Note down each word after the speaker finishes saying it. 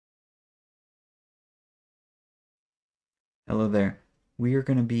Hello there. We are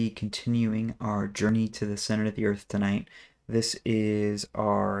going to be continuing our journey to the center of the earth tonight. This is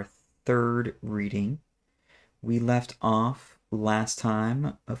our third reading. We left off last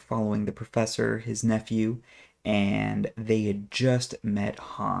time following the professor, his nephew, and they had just met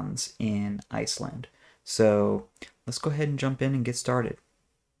Hans in Iceland. So let's go ahead and jump in and get started.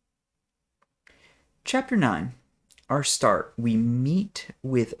 Chapter 9. Our start. We meet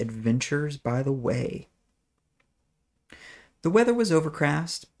with adventures by the way. The weather was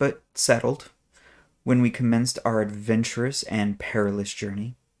overcast, but settled, when we commenced our adventurous and perilous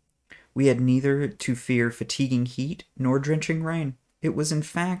journey. We had neither to fear fatiguing heat nor drenching rain. It was in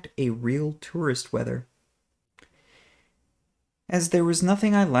fact a real tourist weather. As there was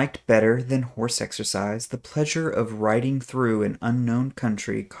nothing I liked better than horse exercise, the pleasure of riding through an unknown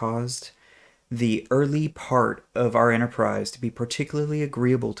country caused the early part of our enterprise to be particularly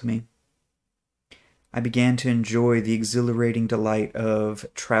agreeable to me. I began to enjoy the exhilarating delight of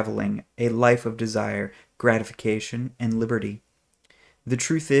traveling, a life of desire, gratification, and liberty. The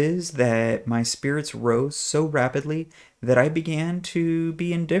truth is that my spirits rose so rapidly that I began to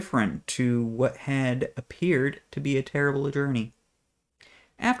be indifferent to what had appeared to be a terrible journey.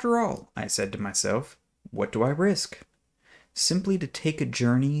 After all, I said to myself, what do I risk? Simply to take a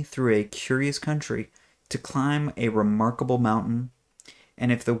journey through a curious country, to climb a remarkable mountain,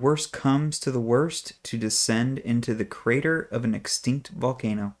 and if the worst comes to the worst, to descend into the crater of an extinct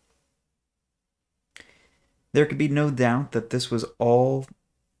volcano. There could be no doubt that this was all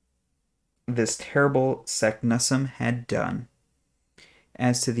this terrible Saknussemm had done.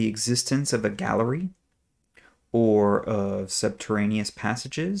 As to the existence of a gallery, or of subterraneous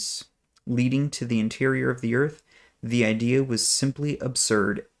passages leading to the interior of the earth, the idea was simply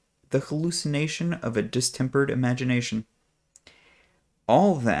absurd, the hallucination of a distempered imagination.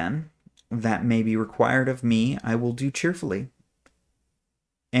 All, then, that may be required of me I will do cheerfully,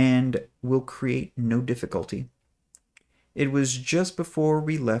 and will create no difficulty. It was just before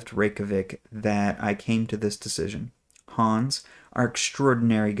we left Reykjavik that I came to this decision. Hans, our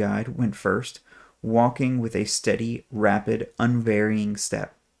extraordinary guide, went first, walking with a steady, rapid, unvarying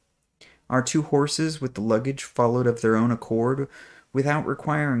step. Our two horses with the luggage followed of their own accord, without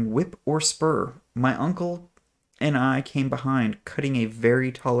requiring whip or spur. My uncle and I came behind, cutting a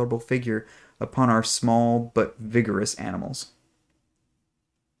very tolerable figure upon our small but vigorous animals.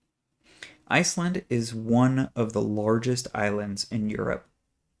 Iceland is one of the largest islands in Europe.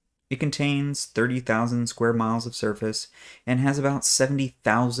 It contains 30,000 square miles of surface and has about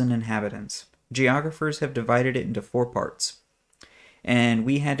 70,000 inhabitants. Geographers have divided it into 4 parts, and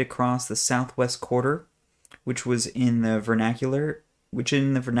we had to cross the southwest quarter, which in the vernacular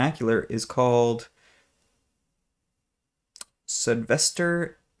is called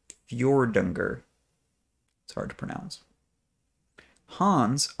Sudvester Fjordunger. It's hard to pronounce.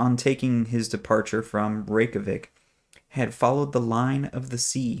 Hans, on taking his departure from Reykjavik, had followed the line of the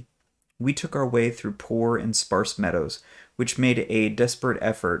sea. We took our way through poor and sparse meadows, which made a desperate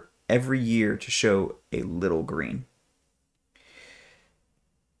effort every year to show a little green.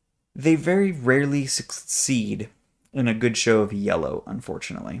 They very rarely succeed in a good show of yellow,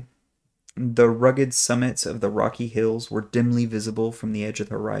 unfortunately. The rugged summits of the rocky hills were dimly visible from the edge of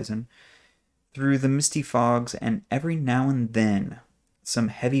the horizon, through the misty fogs, and every now and then some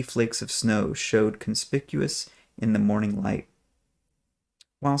heavy flakes of snow showed conspicuous in the morning light.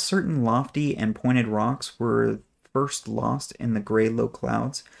 While certain lofty and pointed rocks were first lost in the gray low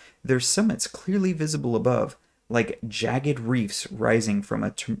clouds, their summits clearly visible above, like jagged reefs rising from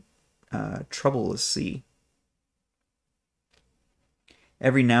a troublous sea.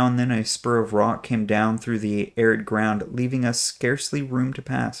 Every now and then a spur of rock came down through the arid ground, leaving us scarcely room to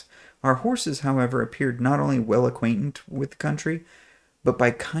pass. Our horses, however, appeared not only well acquainted with the country, but by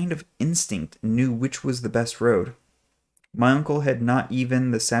kind of instinct knew which was the best road. My uncle had not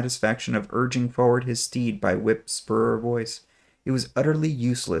even the satisfaction of urging forward his steed by whip, spur, or voice. It was utterly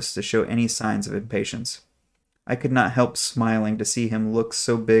useless to show any signs of impatience. I could not help smiling to see him look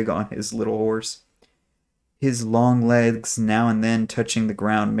so big on his little horse. His long legs now and then touching the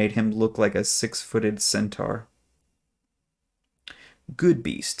ground made him look like a 6-footed centaur. Good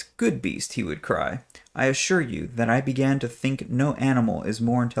beast, he would cry. I assure you that I began to think no animal is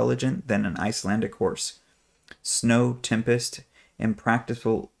more intelligent than an Icelandic horse. Snow, tempest,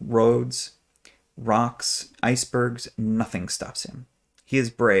 impracticable roads, rocks, icebergs, nothing stops him. He is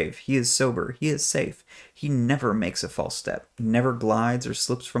brave, he is sober, he is safe. He never makes a false step, never glides or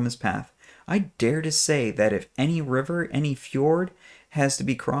slips from his path. I dare to say that if any river, any fjord has to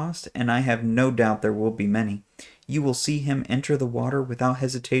be crossed, and I have no doubt there will be many, you will see him enter the water without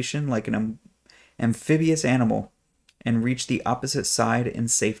hesitation like an amphibious animal. and reach the opposite side in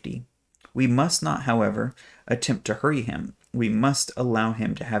safety. We must not, however, attempt to hurry him. We must allow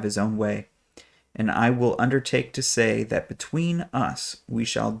him to have his own way. And I will undertake to say that between us we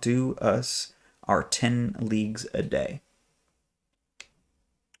shall do us our 10 leagues a day.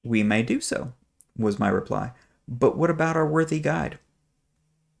 We may do so, was my reply. But what about our worthy guide?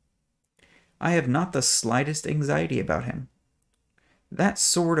 I have not the slightest anxiety about him. That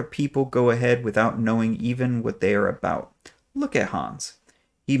sort of people go ahead without knowing even what they are about. Look at Hans.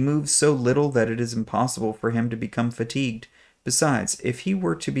 He moves so little that it is impossible for him to become fatigued. Besides, if he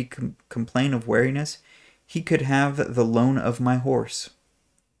were to complain of weariness, he could have the loan of my horse.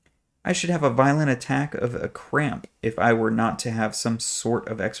 I should have a violent attack of a cramp if I were not to have some sort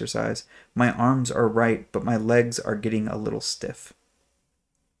of exercise. My arms are right, but my legs are getting a little stiff.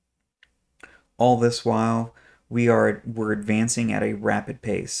 All this while, we were advancing at a rapid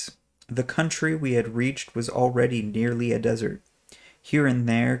pace. The country we had reached was already nearly a desert. Here and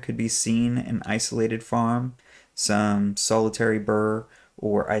there could be seen an isolated farm, some solitary burr,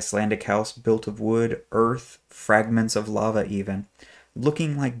 or Icelandic house built of wood, earth, fragments of lava even,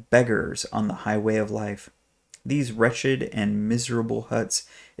 looking like beggars on the highway of life. These wretched and miserable huts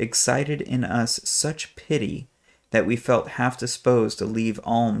excited in us such pity that we felt half disposed to leave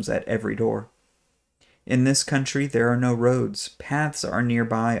alms at every door. In this country there are no roads, paths are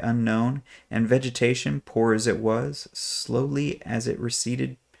nearby unknown, and vegetation, poor as it was, slowly as it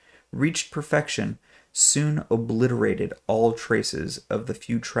receded, reached perfection, soon obliterated all traces of the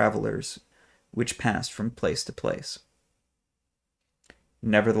few travelers which passed from place to place.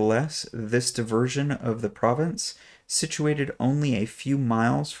 Nevertheless, this diversion of the province, situated only a few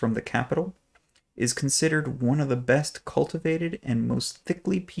miles from the capital, is considered one of the best cultivated and most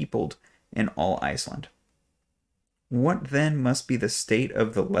thickly peopled in all Iceland. What then must be the state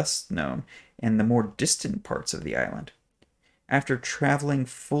of the less known and the more distant parts of the island? After traveling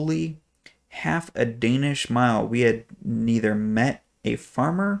fully half a Danish mile, we had neither met a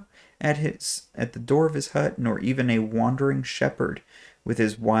farmer at the door of his hut, nor even a wandering shepherd with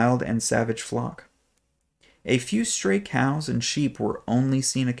his wild and savage flock. A few stray cows and sheep were only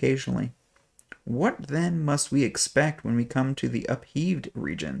seen occasionally. What then must we expect when we come to the upheaved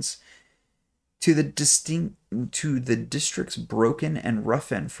regions, to the districts broken and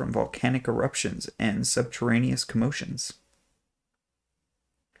roughened from volcanic eruptions and subterraneous commotions?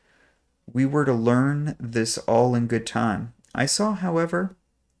 We were to learn this all in good time. I saw, however,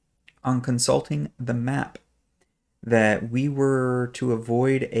 on consulting the map, that we were to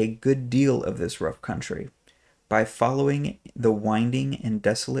avoid a good deal of this rough country by following the winding and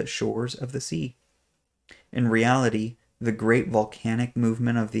desolate shores of the sea. In reality, the great volcanic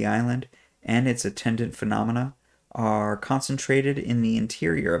movement of the island and its attendant phenomena are concentrated in the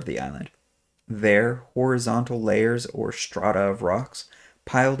interior of the island. There, horizontal layers or strata of rocks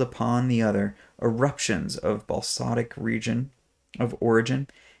piled upon the other, eruptions of basaltic region of origin,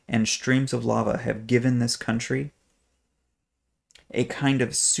 and streams of lava have given this country a kind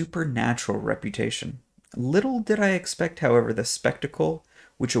of supernatural reputation. Little did I expect, however, the spectacle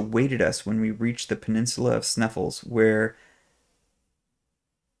which awaited us when we reached the peninsula of Sneffels, where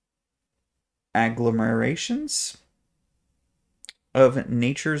agglomerations of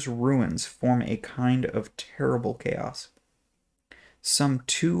nature's ruins form a kind of terrible chaos. Some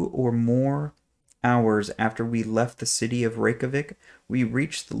 2 or more hours after we left the city of Reykjavik, we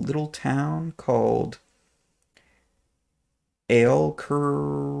reached the little town called Aelkirkja,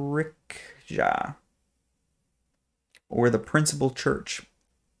 or the principal church.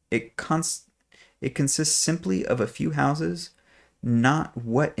 It consists simply of a few houses, not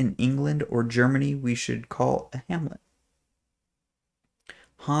what in England or Germany we should call a hamlet.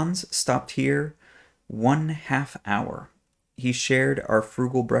 Hans stopped here 1/2 hour. He shared our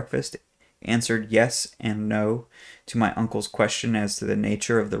frugal breakfast, answered yes and no to my uncle's question as to the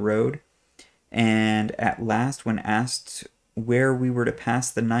nature of the road, and at last, when asked where we were to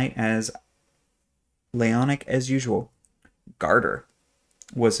pass the night, as laconic as usual, Garter,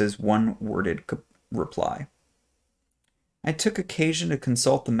 was his one-worded reply. I took occasion to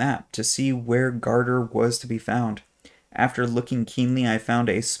consult the map to see where Garter was to be found. After looking keenly, I found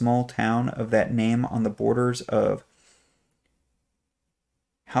a small town of that name on the borders of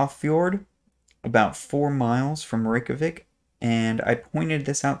Halfjord, about 4 miles from Reykjavik, and I pointed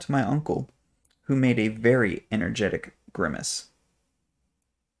this out to my uncle, who made a very energetic grimace.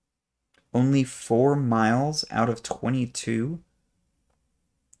 Only 4 miles out of 22?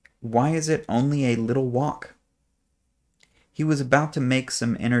 Why is it only a little walk? He was about to make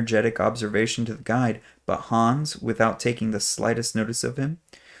some energetic observation to the guide, but Hans, without taking the slightest notice of him,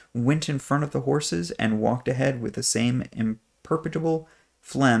 went in front of the horses, and walked ahead with the same imperturbable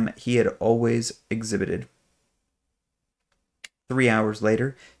phlegm he had always exhibited. 3 hours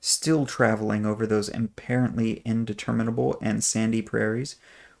later, still traveling over those apparently indeterminable and sandy prairies,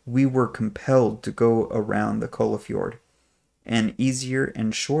 we were compelled to go around the Kollafjord, an easier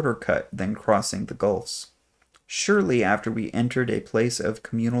and shorter cut than crossing the gulfs. Surely after we entered a place of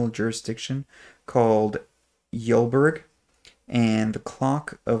communal jurisdiction called Hjolberg, and the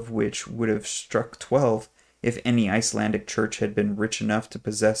clock of which would have struck 12 if any Icelandic church had been rich enough to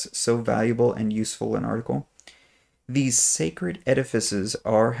possess so valuable and useful an article. These sacred edifices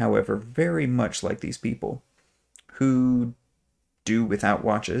are, however, very much like these people, who do without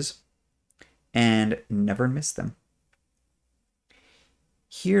watches and never miss them.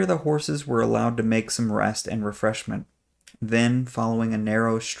 Here the horses were allowed to make some rest and refreshment. Then, following a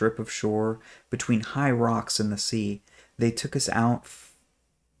narrow strip of shore between high rocks and the sea, they took us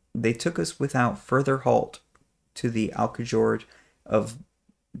without further halt to the Alkajord of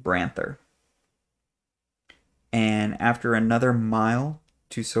Branther, and after another mile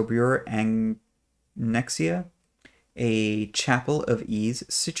to Sobur Annexia, a chapel of ease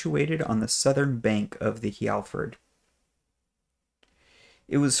situated on the southern bank of the Hjalfjord.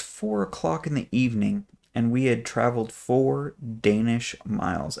 It was 4 o'clock in the evening, and we had traveled 4 Danish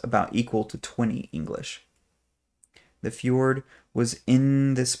miles, about equal to 20 English. The fjord was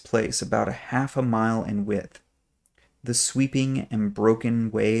in this place about half a mile in width. The sweeping and broken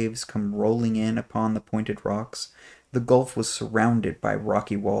waves come rolling in upon the pointed rocks. The gulf was surrounded by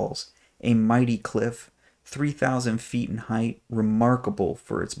rocky walls, a mighty cliff, 3,000 feet in height, remarkable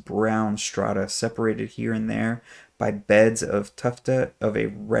for its brown strata separated here and there by beds of tufa of a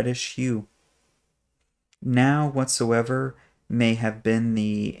reddish hue. Now whatsoever may have been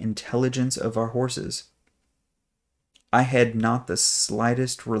the intelligence of our horses, I had not the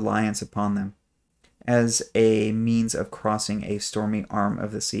slightest reliance upon them. As a means of crossing a stormy arm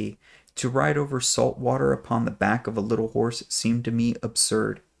of the sea, to ride over salt water upon the back of a little horse seemed to me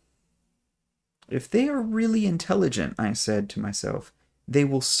absurd. If they are really intelligent, I said to myself, they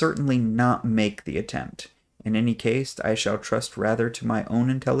will certainly not make the attempt. In any case, I shall trust rather to my own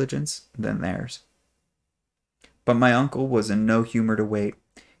intelligence than theirs. But my uncle was in no humor to wait.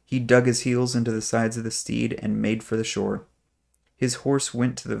 He dug his heels into the sides of the steed and made for the shore. His horse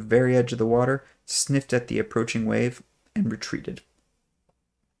went to the very edge of the water, sniffed at the approaching wave, and retreated.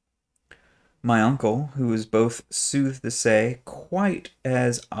 My uncle, who was both, sooth to say, quite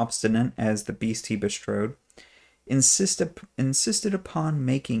as obstinate as the beast he bestrode, insisted upon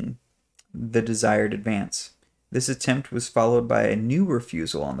making the desired advance. This attempt was followed by a new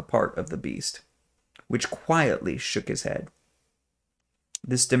refusal on the part of the beast, which quietly shook his head.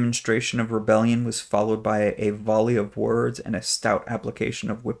 This demonstration of rebellion was followed by a volley of words and a stout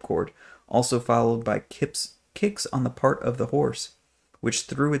application of whipcord, also followed by kicks on the part of the horse, which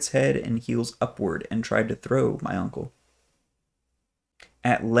threw its head and heels upward and tried to throw my uncle.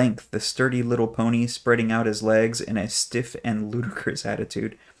 At length the sturdy little pony, spreading out his legs in a stiff and ludicrous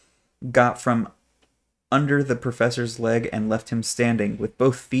attitude, got from under the professor's leg and left him standing, with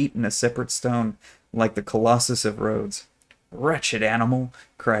both feet in a separate stone, like the Colossus of Rhodes. "Wretched animal!"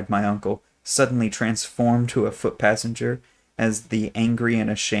 cried my uncle, suddenly transformed to a foot passenger, as angry and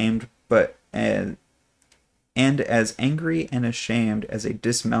ashamed as a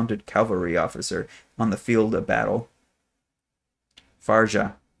dismounted cavalry officer on the field of battle.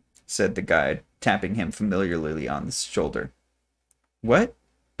 "Farja," said the guide, tapping him familiarly on the shoulder. "What?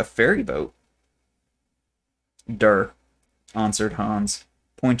 A ferry boat?" "Der," answered Hans,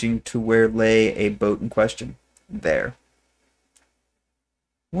 pointing to where lay a boat in question. "There."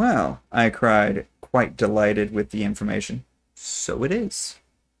 "Well," I cried, quite delighted with the information, "so it is."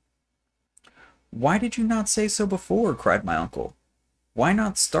 "Why did you not say so before?" cried my uncle. "Why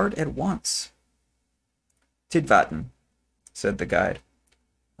not start at once?" "Tidvatten," said the guide.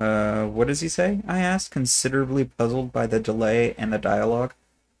 What does he say?" I asked, considerably puzzled by the delay and the dialogue.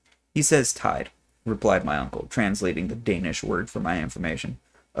 "He says tide," replied my uncle, translating the Danish word for my information.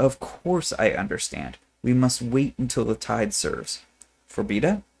 "Of course I understand. We must wait until the tide serves."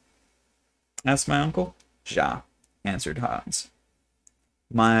 "Forbida?" asked my uncle. "Ja," answered Hans.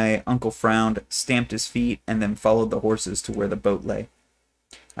 My uncle frowned, stamped his feet, and then followed the horses to where the boat lay.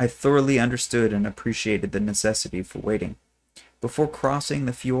 I thoroughly understood and appreciated the necessity for waiting. Before crossing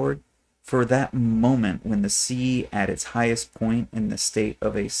the fjord, for that moment when the sea at its highest point in the state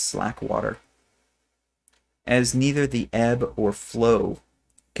of a slack water, as neither the ebb or flow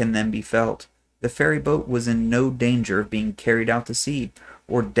can then be felt, the ferry boat was in no danger of being carried out to sea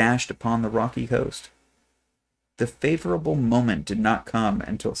or dashed upon the rocky coast. The favorable moment did not come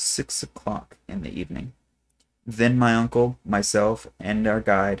until 6 o'clock in the evening. Then my uncle, myself, and our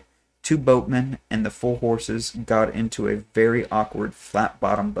guide, 2 boatmen, and the 4 horses got into a very awkward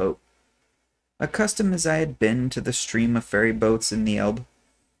flat-bottomed boat. Accustomed as I had been to the stream of ferry boats in the Elbe,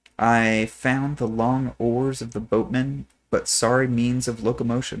 I found the long oars of the boatmen but sorry means of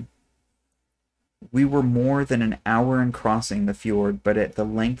locomotion. We were more than an hour in crossing the fjord, but at the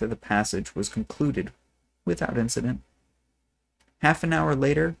length of the passage was concluded without incident. Half an hour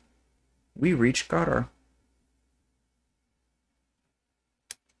later, we reached Godar.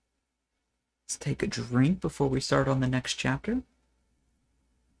 Let's take a drink before we start on the next chapter.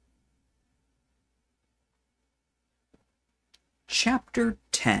 Chapter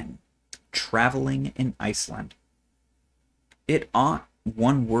 10. Traveling in Iceland. It ought,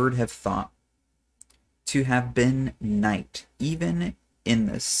 one word have thought, to have been night, even in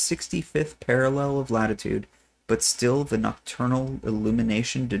the 65th parallel of latitude, but still the nocturnal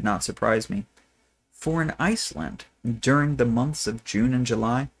illumination did not surprise me. For in Iceland, during the months of June and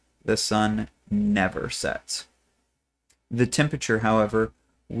July, the sun never sets. The temperature, however,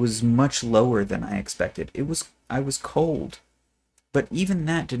 was much lower than I expected. I was cold, but even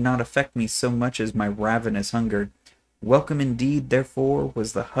that did not affect me so much as my ravenous hunger. Welcome indeed, therefore,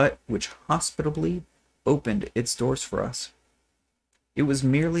 was the hut which hospitably opened its doors for us. It was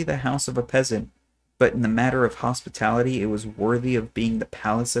merely the house of a peasant, but in the matter of hospitality it was worthy of being the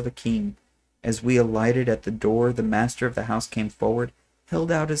palace of a king. As we alighted at the door, the master of the house came forward,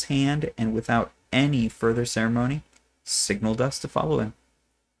 held out his hand, and without any further ceremony, signaled us to follow him.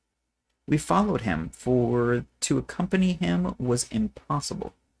 We followed him, for to accompany him was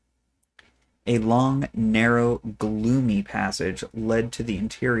impossible. A long, narrow, gloomy passage led to the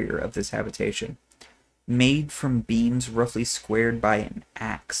interior of this habitation, made from beams roughly squared by an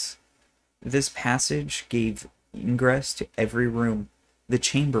axe. This passage gave ingress to every room. The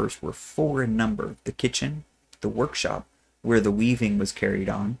chambers were 4 in number: the kitchen, the workshop, where the weaving was carried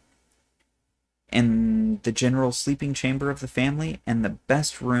on, and the general sleeping chamber of the family, and the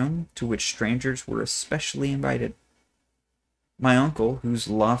best room, to which strangers were especially invited. My uncle, whose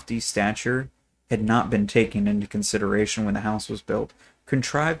lofty stature had not been taken into consideration when the house was built,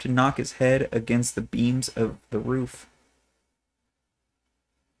 contrived to knock his head against the beams of the roof.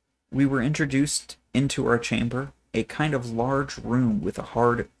 We were introduced into our chamber, a kind of large room with a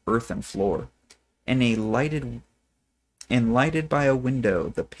hard earthen floor, and lighted by a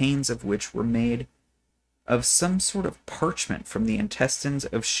window, the panes of which were made of some sort of parchment from the intestines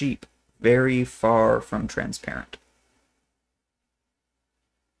of sheep, very far from transparent.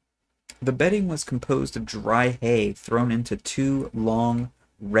 The bedding was composed of dry hay thrown into 2 long,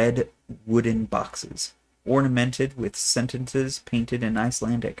 red wooden boxes, ornamented with sentences painted in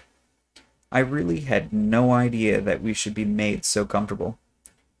Icelandic. I really had no idea that we should be made so comfortable.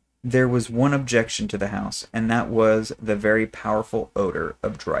 There was one objection to the house, and that was the very powerful odor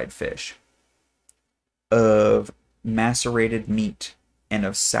of dried fish, of macerated meat, and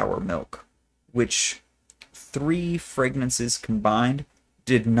of sour milk, which 3 fragrances combined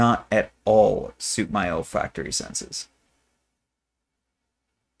did not at all suit my olfactory senses.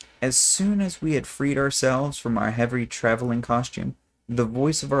 As soon as we had freed ourselves from our heavy traveling costume, the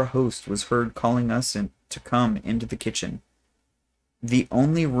voice of our host was heard calling us to come into the kitchen, the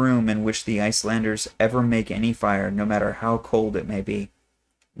only room in which the Icelanders ever make any fire, no matter how cold it may be.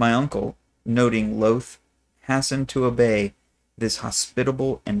 My uncle, noting loath, hastened to obey this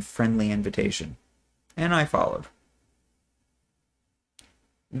hospitable and friendly invitation, and I followed.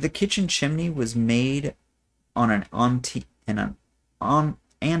 The kitchen chimney was made on an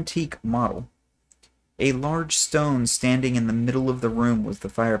antique model. A large stone standing in the middle of the room was the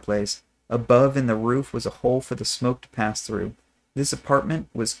fireplace. Above in the roof was a hole for the smoke to pass through. This apartment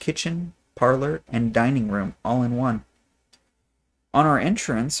was kitchen, parlor, and dining room all in one. On our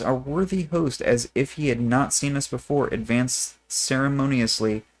entrance, our worthy host, as if he had not seen us before, advanced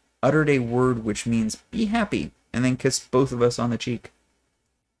ceremoniously, uttered a word which means "be happy," and then kissed both of us on the cheek.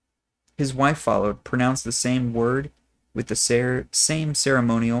 His wife followed, pronounced the same word with the same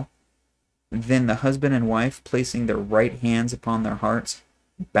ceremonial. Then the husband and wife, placing their right hands upon their hearts,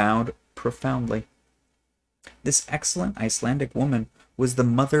 bowed profoundly. This excellent Icelandic woman was the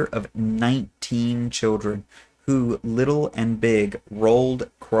mother of 19 children, who, little and big,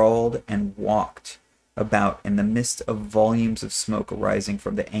 rolled, crawled, and walked about in the midst of volumes of smoke arising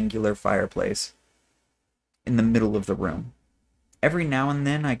from the angular fireplace in the middle of the room. Every now and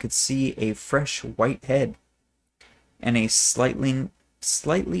then I could see a fresh white head and a slightly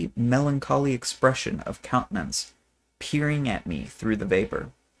melancholy expression of countenance peering at me through the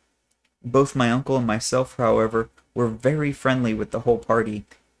vapor. Both my uncle and myself, however, were very friendly with the whole party,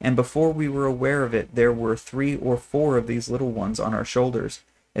 and before we were aware of it, there were 3 or 4 of these little ones on our shoulders,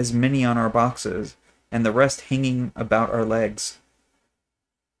 as many on our boxes, and the rest hanging about our legs.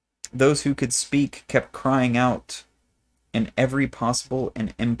 Those who could speak kept crying out in every possible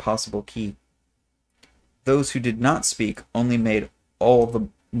and impossible key. Those who did not speak only made all the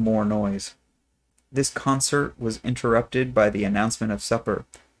more noise. This concert was interrupted by the announcement of supper.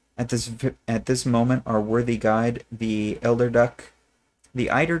 At this moment, our worthy guide, the eider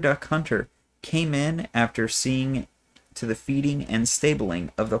duck hunter, came in after seeing to the feeding and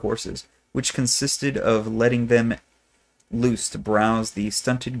stabling of the horses, which consisted of letting them loose to browse the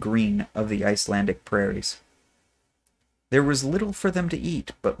stunted green of the Icelandic prairies. There was little for them to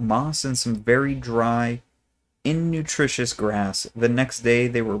eat but moss and some very dry, innutritious grass. The next day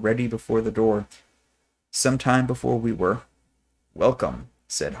they were ready before the door, some time before we were. "Welcome,"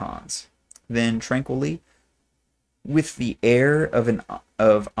 said Hans. Then tranquilly, with the air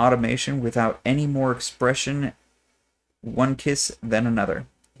of automation, without any more expression, one kiss then another,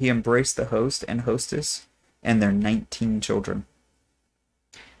 he embraced the host and hostess and their 19 children.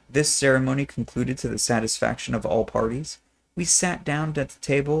 This ceremony concluded to the satisfaction of all parties. We sat down at the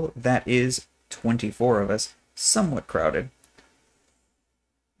table that is 24 of us, somewhat crowded.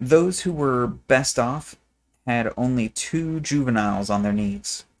 Those who were best off had only 2 juveniles on their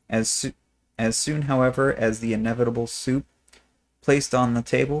knees. As soon, however, as the inevitable soup placed on the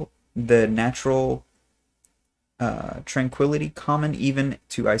table, the natural tranquility common even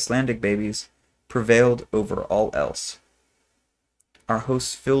to Icelandic babies prevailed over all else. Our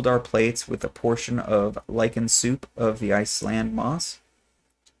hosts filled our plates with a portion of lichen soup of the Iceland moss,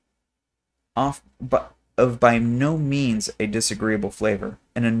 of by no means a disagreeable flavor,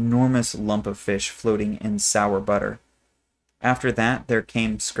 an enormous lump of fish floating in sour butter. After that there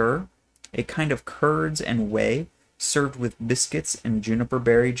came skyr, a kind of curds and whey, served with biscuits and juniper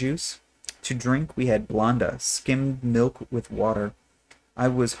berry juice. To drink we had blanda, skimmed milk with water. I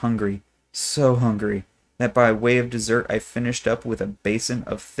was hungry, so hungry, that by way of dessert I finished up with a basin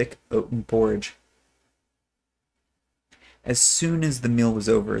of thick oaten porridge. As soon as the meal was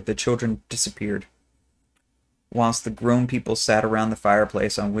over, the children disappeared, whilst the grown people sat around the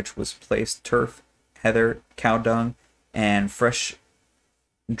fireplace, on which was placed turf, heather, cow dung, and fresh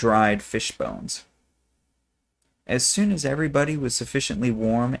dried fish bones. As soon as everybody was sufficiently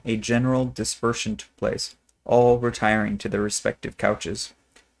warm, a general dispersion took place, all retiring to their respective couches.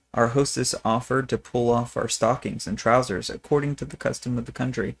 Our hostess offered to pull off our stockings and trousers according to the custom of the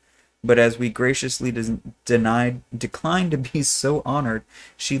country, but as we graciously declined to be so honored,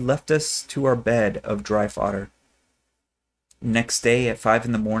 she left us to our bed of dry fodder. Next day at 5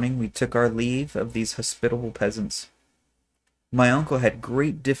 in the morning we took our leave of these hospitable peasants. My uncle had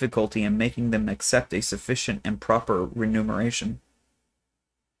great difficulty in making them accept a sufficient and proper remuneration.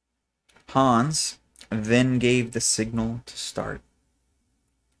 Hans then gave the signal to start.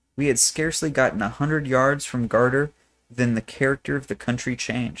 We had scarcely gotten 100 yards from Garter than the character of the country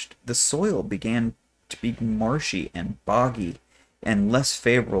changed. The soil began to be marshy and boggy and less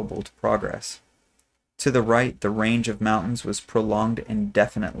favorable to progress. To the right, the range of mountains was prolonged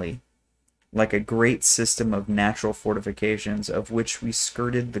indefinitely, like a great system of natural fortifications of which we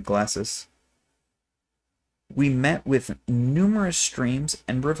skirted the glacis. We met with numerous streams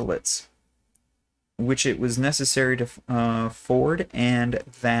and rivulets, which it was necessary to ford, and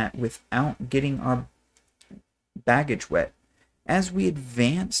that without getting our baggage wet. As we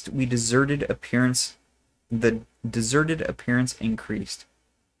advanced, the deserted appearance increased,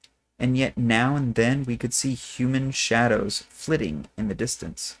 and yet now and then we could see human shadows flitting in the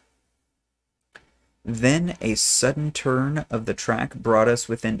distance. Then a sudden turn of the track brought us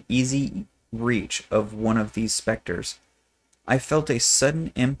within easy reach of one of these specters. I felt a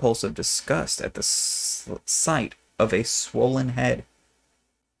sudden impulse of disgust at the sight of a swollen head,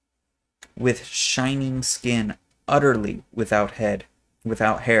 with shining skin, utterly without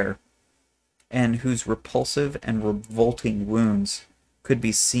hair, and whose repulsive and revolting wounds could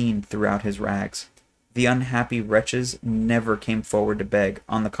be seen throughout his rags. The unhappy wretches never came forward to beg.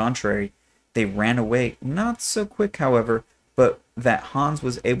 On the contrary, they ran away, not so quick, however, but that Hans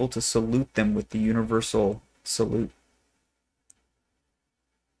was able to salute them with the universal salute.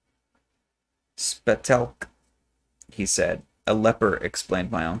 "Spetelk," he said. "A leper,"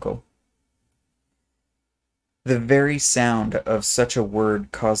 explained my uncle. The very sound of such a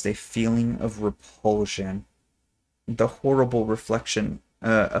word caused a feeling of repulsion. The horrible affliction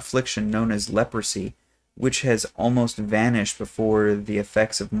known as leprosy, which has almost vanished before the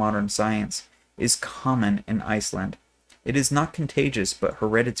effects of modern science, is common in Iceland. It is not contagious, but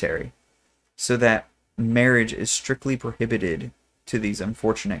hereditary, so that marriage is strictly prohibited to these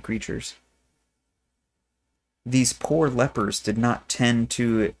unfortunate creatures. These poor lepers did not tend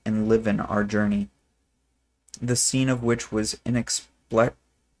to enliven our journey, the scene of which was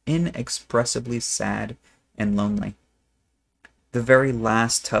inexpressibly sad and lonely. The very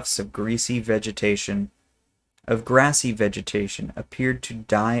last tufts of grassy vegetation appeared to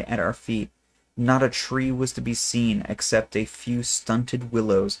die at our feet. Not a tree was to be seen except a few stunted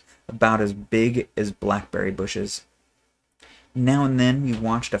willows about as big as blackberry bushes. Now and then we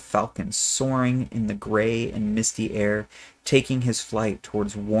watched a falcon soaring in the gray and misty air, taking his flight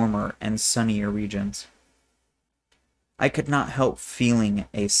towards warmer and sunnier regions. I could not help feeling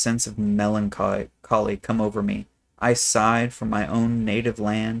a sense of melancholy come over me. I sighed for my own native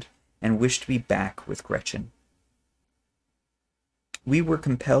land and wished to be back with Gretchen. We were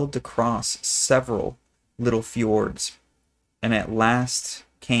compelled to cross several little fjords, and at last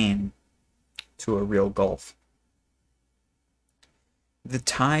came to a real gulf. The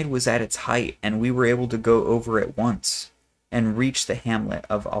tide was at its height, and we were able to go over at once and reach the hamlet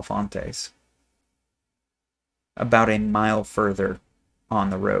of Alfontes, about a mile further on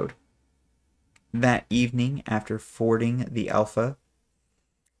the road. That evening, after fording the Alpha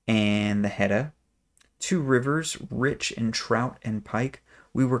and the Hedda, two rivers rich in trout and pike,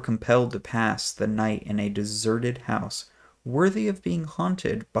 we were compelled to pass the night in a deserted house worthy of being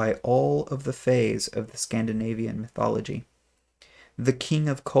haunted by all of the fays of the Scandinavian mythology. The King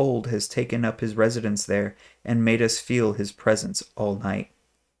of Cold has taken up his residence there and made us feel his presence all night.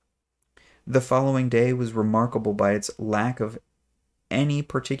 The following day was remarkable by its lack of any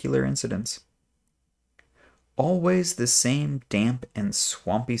particular incidents. Always the same damp and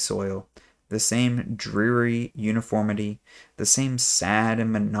swampy soil, the same dreary uniformity, the same sad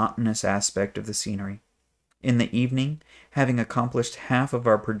and monotonous aspect of the scenery. In the evening, having accomplished half of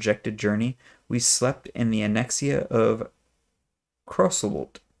our projected journey, we slept in the annexia of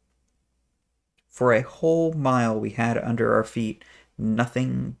Krosselwold. For a whole mile we had under our feet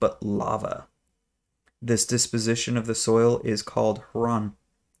nothing but lava. This disposition of the soil is called Huron.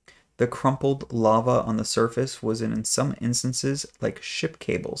 The crumpled lava on the surface was in some instances like ship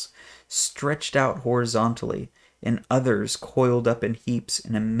cables, stretched out horizontally. In others, coiled up in heaps,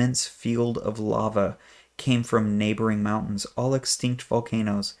 an immense field of lava came from neighboring mountains, all extinct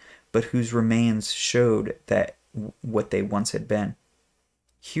volcanoes, but whose remains showed that what they once had been.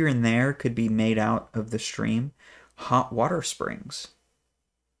 Here and there could be made out of the stream hot water springs.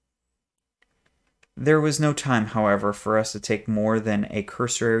 There was no time, however, for us to take more than a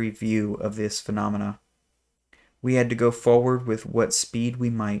cursory view of this phenomena. We had to go forward with what speed we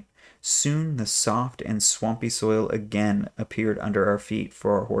might. Soon the soft and swampy soil again appeared under our feet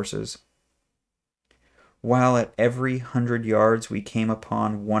for our horses, while at every 100 yards we came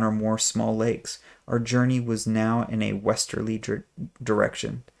upon one or more small lakes. Our journey was now in a westerly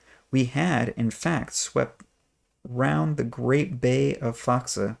direction. We had, in fact, swept round the great bay of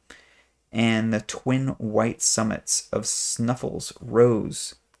Faxe, and the twin white summits of Sneffels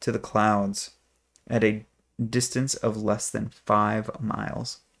rose to the clouds at a distance of less than 5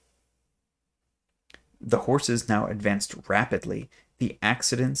 miles. The horses now advanced rapidly. The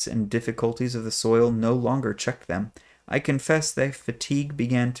accidents and difficulties of the soil no longer checked them. I confess that fatigue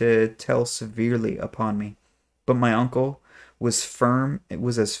began to tell severely upon me, but my uncle was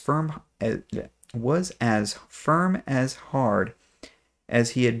as firm as hard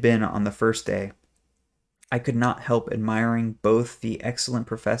as he had been on the first day. I could not help admiring both the excellent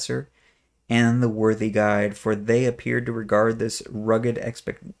professor and the worthy guide, for they appeared to regard this rugged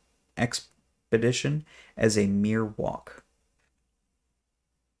expedition as a mere walk.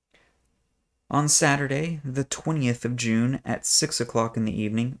 On Saturday, the 20th of June, at 6 o'clock in the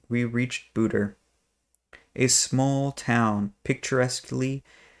evening, we reached Buder, a small town picturesquely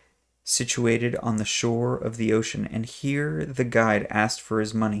situated on the shore of the ocean, and here the guide asked for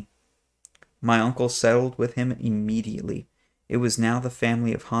his money. My uncle settled with him immediately. It was now the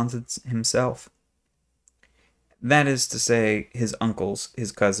family of Hans himself. That is to say, his uncles,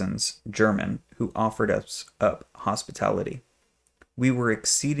 his cousins, German, who offered us up hospitality. We were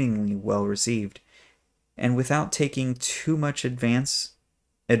exceedingly well received, and without taking too much advantage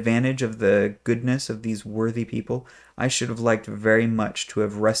of the goodness of these worthy people, I should have liked very much to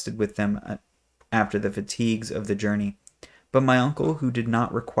have rested with them after the fatigues of the journey. But my uncle, who did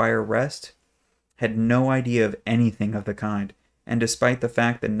not require rest, had no idea of anything of the kind, and despite the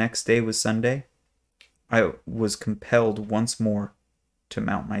fact that next day was Sunday, I was compelled once more to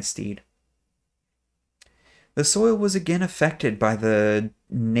mount my steed. The soil was again affected by the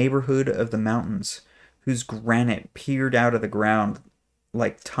neighborhood of the mountains, whose granite peered out of the ground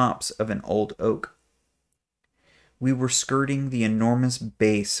like tops of an old oak. We were skirting the enormous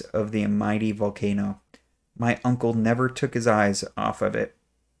base of the mighty volcano. My uncle never took his eyes off of it.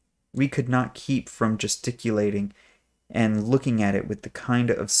 We could not keep from gesticulating and looking at it with the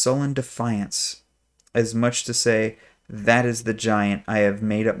kind of sullen defiance, as much to say, that is the giant I have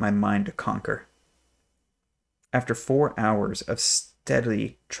made up my mind to conquer. After 4 hours of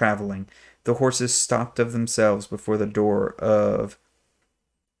steady traveling, the horses stopped of themselves before the door of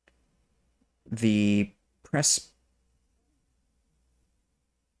the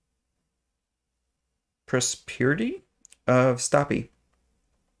Prosperity of Stapi.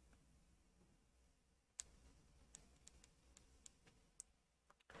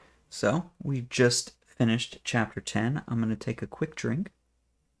 So, we just finished chapter 10. I'm going to take a quick drink.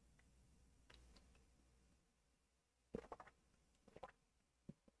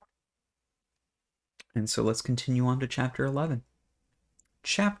 And so let's continue on to chapter 11.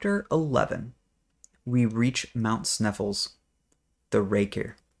 Chapter 11. We reach Mount Sneffels, the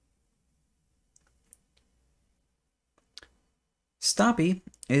Reykir. Stapi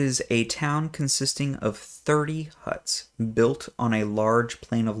is a town consisting of 30 huts built on a large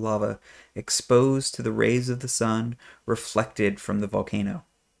plain of lava exposed to the rays of the sun reflected from the volcano.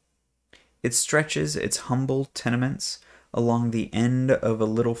 It stretches its humble tenements along the end of a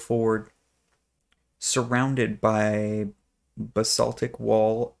little ford, surrounded by a basaltic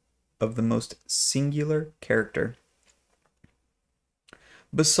wall of the most singular character.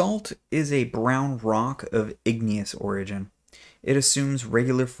 Basalt is a brown rock of igneous origin. It assumes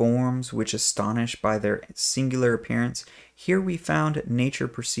regular forms which astonish by their singular appearance. Here we found nature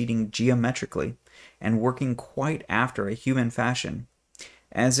proceeding geometrically and working quite after a human fashion,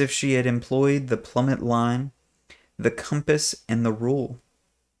 as if she had employed the plummet line, the compass, and the rule.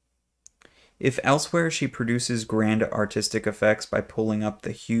 If elsewhere she produces grand artistic effects by pulling up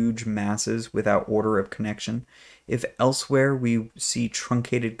the huge masses without order of connection, if elsewhere we see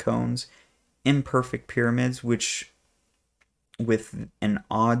truncated cones, imperfect pyramids with an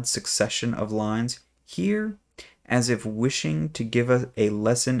odd succession of lines, here, as if wishing to give us a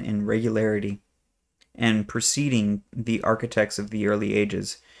lesson in regularity, and preceding the architects of the early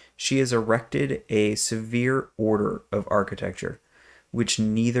ages, she has erected a severe order of architecture, which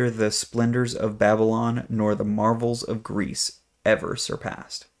neither the splendors of Babylon nor the marvels of Greece ever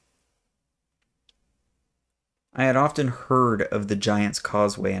surpassed. I had often heard of the Giant's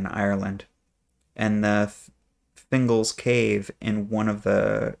Causeway in Ireland, and the Fingal's Cave in one of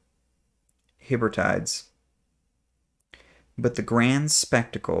the Hebrides, but the grand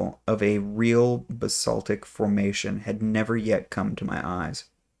spectacle of a real basaltic formation had never yet come to my eyes.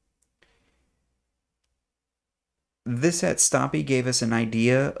 This at Stapi gave us an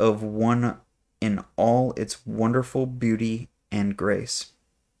idea of one in all its wonderful beauty and grace.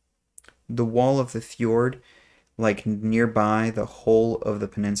 The wall of the fjord, like nearby the whole of the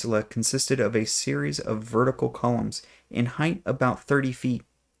peninsula, consisted of a series of vertical columns in height about 30 feet.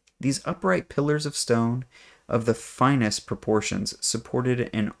 These upright pillars of stone of the finest proportions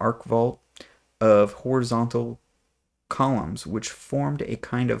supported an arc vault of horizontal columns which formed a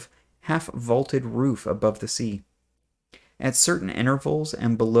kind of half-vaulted roof above the sea. At certain intervals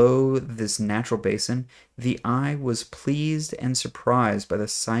and below this natural basin, the eye was pleased and surprised by the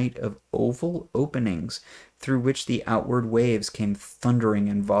sight of oval openings through which the outward waves came thundering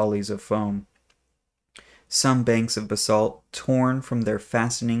in volleys of foam. Some banks of basalt, torn from their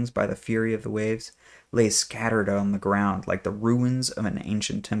fastenings by the fury of the waves, lay scattered on the ground like the ruins of an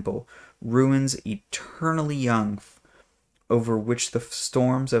ancient temple, ruins eternally young, over which the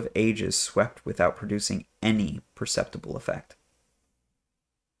storms of ages swept without producing any perceptible effect.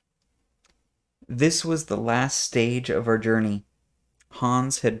 This was the last stage of our journey.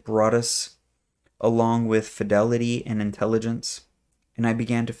 Hans had brought us along with fidelity and intelligence, and I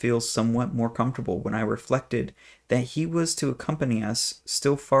began to feel somewhat more comfortable when I reflected that he was to accompany us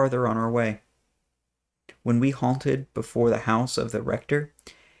still farther on our way. When we halted before the house of the rector,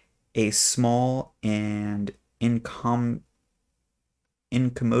 a small and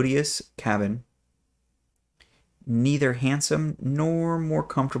incommodious cabin, neither handsome nor more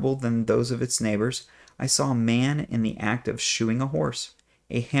comfortable than those of its neighbors, I saw a man in the act of shoeing a horse,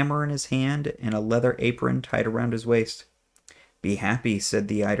 a hammer in his hand and a leather apron tied around his waist. "Be happy," said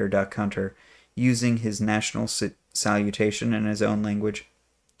the eider-duck hunter, using his national salutation in his own language.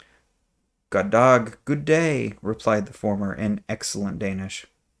 "Goddag, good day," replied the former in excellent Danish.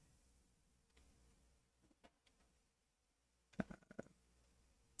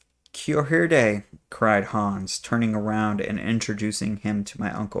 "Kjorherde," cried Hans, turning around and introducing him to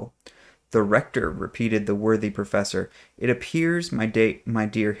my uncle. "The rector," repeated the worthy professor. "It appears, my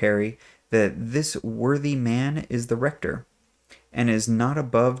dear Harry, that this worthy man is the rector, and is not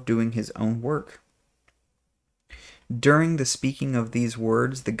above doing his own work. During the speaking of these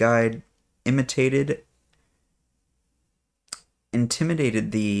words, the guide intimidated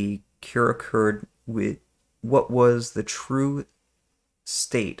the curate with what was the true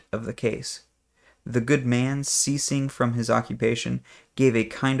state of the case. The good man, ceasing from his occupation, gave a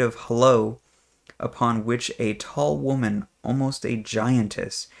kind of hello, upon which a tall woman, almost a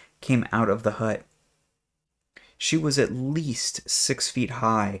giantess, came out of the hut. She was at least 6 feet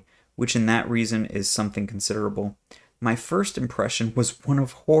high, which in that reason is something considerable. My first impression was one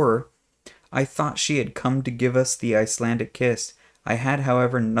of horror. I thought she had come to give us the Icelandic kiss. I had,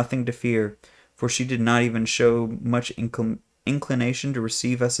 however, nothing to fear, for she did not even show much inclination to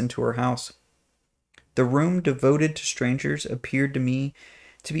receive us into her house. The room devoted to strangers appeared to me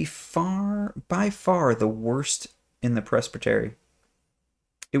to be by far the worst in the presbytery.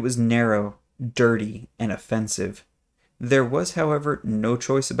 It was narrow, dirty, and offensive. There was, however, no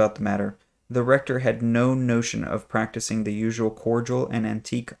choice about the matter. The rector had no notion of practicing the usual cordial and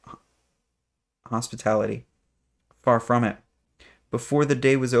antique hospitality. Far from it. Before the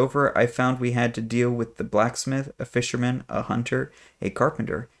day was over, I found we had to deal with the blacksmith, a fisherman, a hunter, a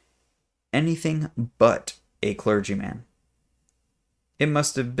carpenter, anything but a clergyman. It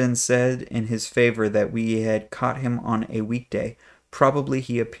must have been said in his favor that we had caught him on a weekday. Probably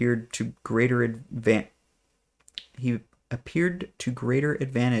he appeared to greater advantage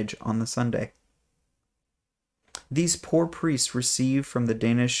on the Sunday. These poor priests receive from the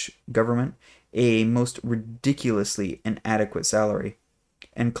Danish government a most ridiculously inadequate salary,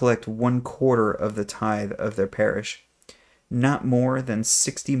 and collect 1/4 of the tithe of their parish, not more than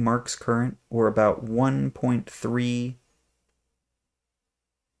 60 marks current, or about 1.3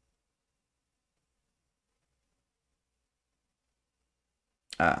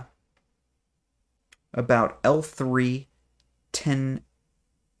 about L3 10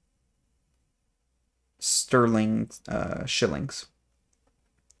 sterling shillings.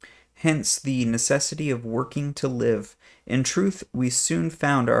 Hence the necessity of working to live. In truth, we soon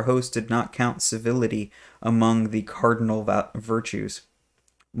found our host did not count civility among the cardinal virtues.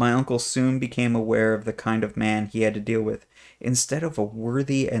 My uncle soon became aware of the kind of man he had to deal with. Instead of a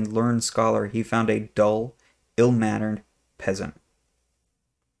worthy and learned scholar, he found a dull, ill-mannered peasant.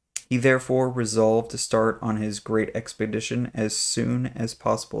 He therefore resolved to start on his great expedition as soon as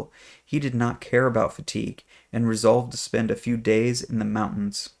possible. He did not care about fatigue, and resolved to spend a few days in the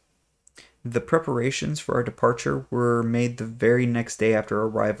mountains. The preparations for our departure were made the very next day after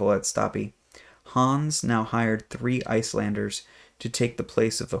arrival at Stapi. Hans now hired 3 Icelanders to take the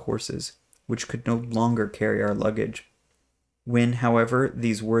place of the horses, which could no longer carry our luggage. When, however,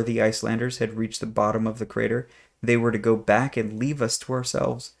 these worthy Icelanders had reached the bottom of the crater, they were to go back and leave us to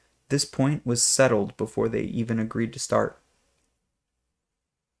ourselves. This point was settled before they even agreed to start.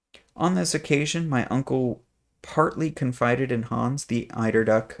 On this occasion, my uncle partly confided in Hans, the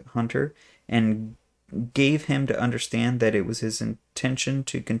eiderduck hunter, and gave him to understand that it was his intention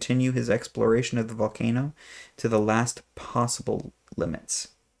to continue his exploration of the volcano to the last possible limits.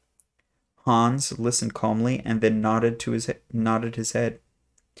 Hans listened calmly and then nodded his head.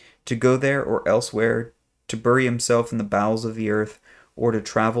 To go there or elsewhere, to bury himself in the bowels of the earth, or to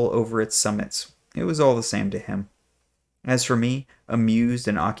travel over its summits, it was all the same to him. As for me, amused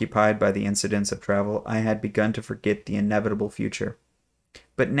and occupied by the incidents of travel, I had begun to forget the inevitable future.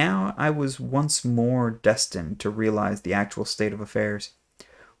 But now I was once more destined to realize the actual state of affairs.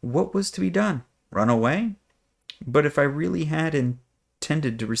 What was to be done? Run away? But if I really had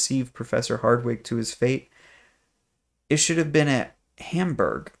intended to receive Professor Hardwigg to his fate, it should have been at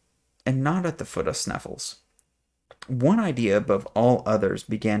Hamburg, and not at the foot of Sneffels. One idea above all others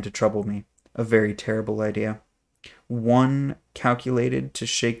began to trouble me, a very terrible idea. One calculated to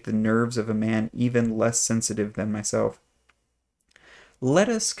shake the nerves of a man even less sensitive than myself. Let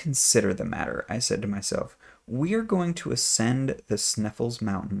us consider the matter, I said to myself. We are going to ascend the Sneffels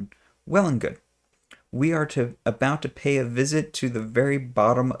mountain. Well and good. We are about to pay a visit to the very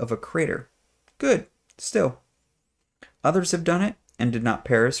bottom of a crater. Good. Still. Others have done it and did not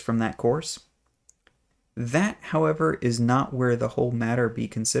perish from that course. That, however, is not where the whole matter be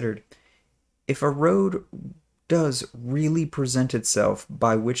considered. If a road does really present itself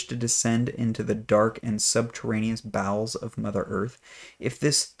by which to descend into the dark and subterraneous bowels of Mother Earth, if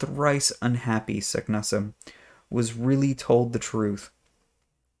this thrice unhappy Saknussemm was really told the truth,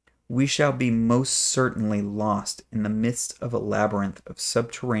 we shall be most certainly lost in the midst of a labyrinth of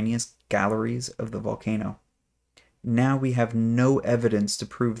subterraneous galleries of the volcano. Now we have no evidence to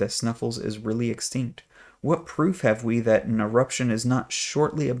prove that Sneffels is really extinct. What proof have we that an eruption is not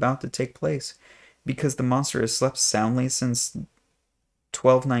shortly about to take place? Because the monster has slept soundly since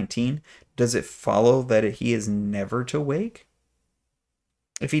 1219, does it follow that he is never to wake?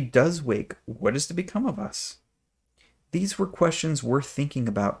 If he does wake, what is to become of us? These were questions worth thinking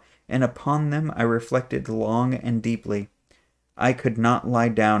about, and upon them I reflected long and deeply. I could not lie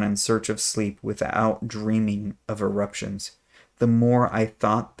down in search of sleep without dreaming of eruptions. The more I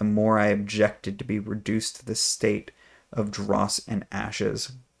thought, the more I objected to be reduced to the state of dross and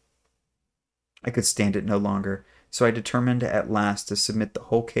ashes. I could stand it no longer, so I determined at last to submit the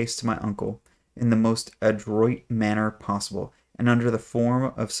whole case to my uncle in the most adroit manner possible, and under the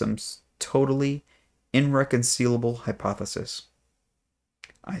form of some totally irreconcilable hypothesis.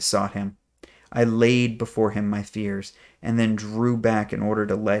 I sought him. I laid before him my fears, and then drew back in order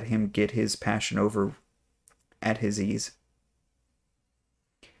to let him get his passion over at his ease.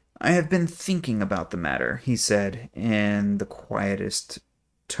 I have been thinking about the matter, he said, in the quietest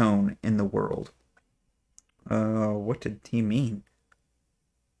tone in the world. What did he mean?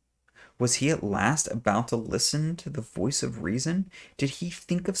 Was he at last about to listen to the voice of reason? Did he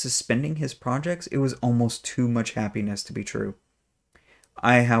think of suspending his projects? It was almost too much happiness to be true.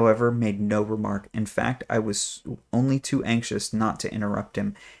 I, however, made no remark. In fact, I was only too anxious not to interrupt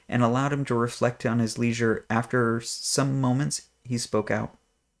him, and allowed him to reflect on his leisure. After some moments, he spoke out.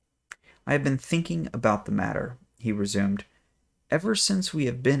 I have been thinking about the matter, he resumed. Ever since we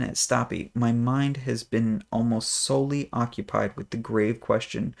have been at Stapi, my mind has been almost solely occupied with the grave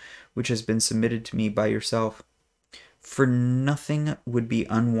question which has been submitted to me by yourself. For nothing would be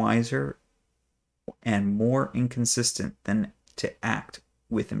unwiser and more inconsistent than to act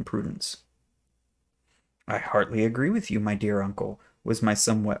with imprudence. I heartily agree with you, my dear uncle, was my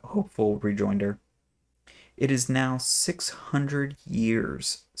somewhat hopeful rejoinder. It is now 600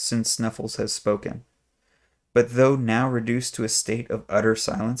 years since Sneffels has spoken. But though now reduced to a state of utter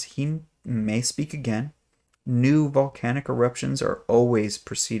silence, he may speak again. New volcanic eruptions are always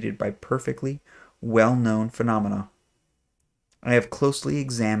preceded by perfectly well-known phenomena. I have closely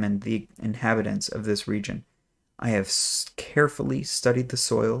examined the inhabitants of this region. I have carefully studied the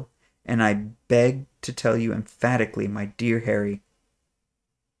soil, and I beg to tell you emphatically, my dear Harry,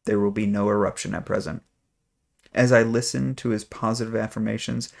 there will be no eruption at present. As I listened to his positive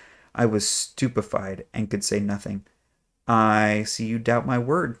affirmations, I was stupefied and could say nothing. I see you doubt my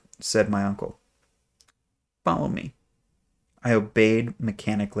word, said my uncle. Follow me. I obeyed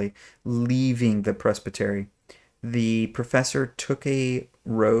mechanically, leaving the presbytery. The professor took a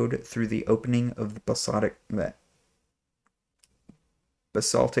road through the opening of the basaltic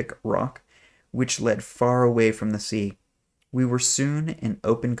rock, which led far away from the sea. We were soon in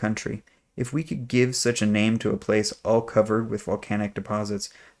open country. If we could give such a name to a place all covered with volcanic deposits,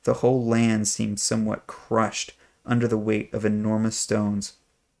 the whole land seemed somewhat crushed under the weight of enormous stones,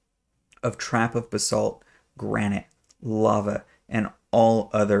 of trap of basalt, granite, lava, and all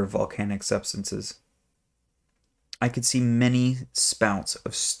other volcanic substances. I could see many spouts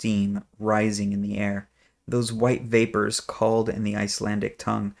of steam rising in the air. Those white vapors, called in the Icelandic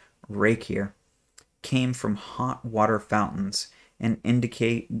tongue reykir, came from hot water fountains and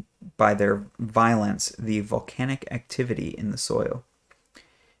indicate by their violence the volcanic activity in the soil.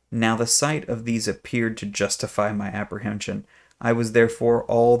 Now the sight of these appeared to justify my apprehension. I was therefore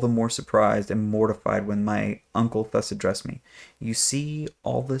all the more surprised and mortified when my uncle thus addressed me. You see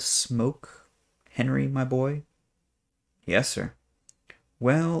all this smoke, Henry, my boy? Yes, sir.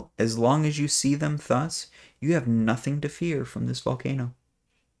 Well, as long as you see them thus, you have nothing to fear from this volcano.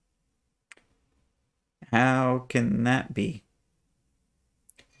 How can that be?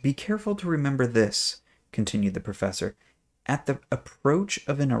 Be careful to remember this, continued the professor. At the approach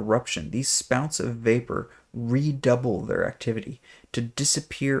of an eruption, these spouts of vapor redouble their activity to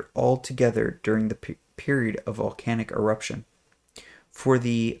disappear altogether during the period of volcanic eruption. For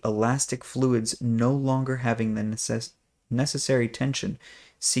the elastic fluids, no longer having the necessary tension,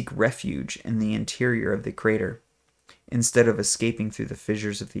 seek refuge in the interior of the crater, instead of escaping through the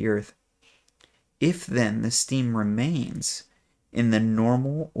fissures of the earth. If then the steam remains in the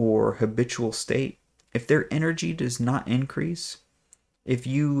normal or habitual state, if their energy does not increase, if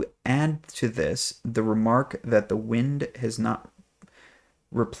you add to this the remark that the wind has not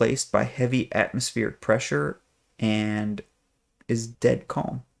replaced by heavy atmospheric pressure and is dead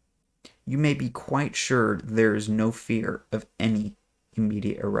calm, you may be quite sure there is no fear of any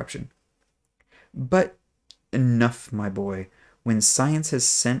immediate eruption. But enough, my boy. When science has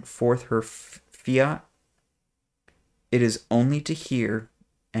sent forth her fiat, it is only to hear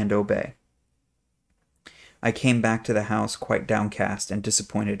and obey. I came back to the house quite downcast and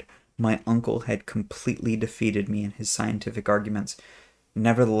disappointed. My uncle had completely defeated me in his scientific arguments.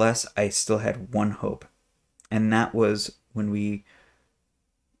 Nevertheless, I still had one hope, and that was when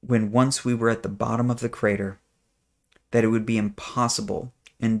once we were at the bottom of the crater, that it would be impossible,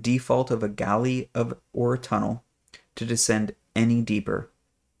 in default of a galley or a tunnel, to descend any deeper,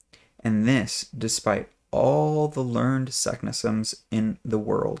 and this despite all the learned Seknussems in the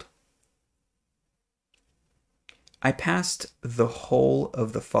world. I passed the whole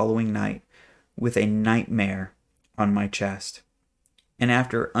of the following night with a nightmare on my chest, and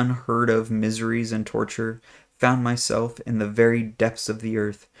after unheard of miseries and torture, found myself in the very depths of the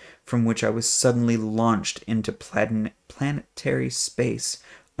earth, from which I was suddenly launched into planetary space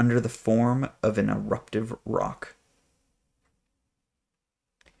under the form of an eruptive rock.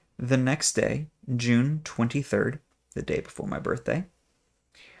 The next day, June 23rd, the day before my birthday,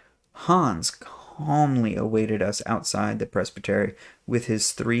 Hans calmly awaited us outside the presbytery with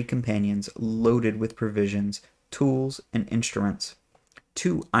his 3 companions loaded with provisions, tools, and instruments.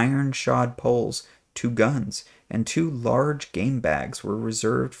 2 iron-shod poles, 2 guns, and 2 large game bags were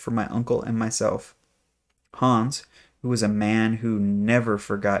reserved for my uncle and myself. Hans, who was a man who never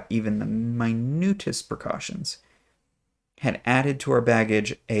forgot even the minutest precautions, had added to our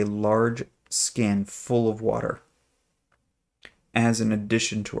baggage a large skin full of water, as an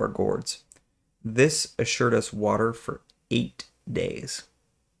addition to our gourds. This assured us water for 8 days.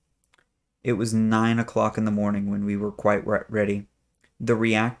 It was 9 o'clock in the morning when we were quite ready. The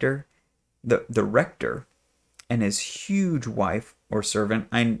rector, and his huge wife or servant,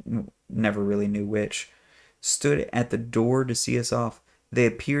 I never really knew which, stood at the door to see us off. They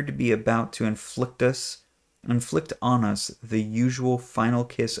appeared to be about to inflict on us the usual final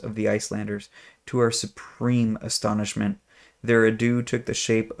kiss of the Icelanders. To our supreme astonishment, their adieu took the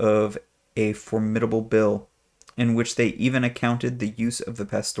shape of a formidable bill, in which they even accounted the use of the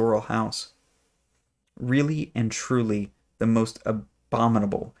pastoral house. Really and truly the most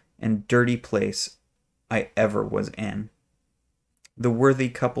abominable and dirty place I ever was in. The worthy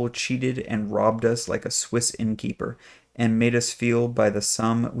couple cheated and robbed us like a Swiss innkeeper, and made us feel by the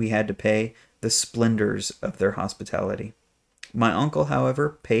sum we had to pay the splendors of their hospitality. My uncle,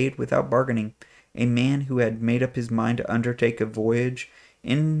 however, paid without bargaining. A man who had made up his mind to undertake a voyage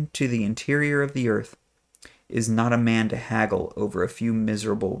into the interior of the earth is not a man to haggle over a few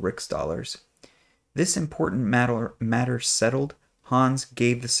miserable riksdaler. This important matter settled, Hans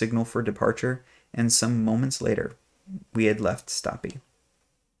gave the signal for departure, and some moments later we had left Stapi.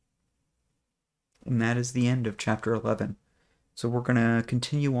 And that is the end of chapter 11. So we're going to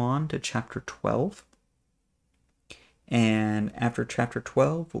continue on to chapter 12. And after chapter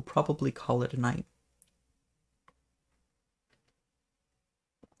 12, we'll probably call it a night.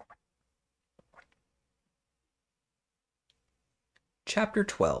 Chapter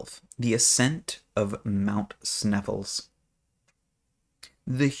 12. The Ascent of Mount Sneffels.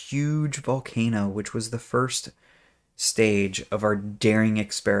 The huge volcano, which was the first stage of our daring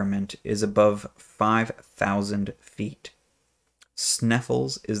experiment, is above 5,000 feet.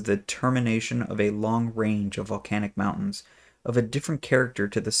 Sneffels is the termination of a long range of volcanic mountains, of a different character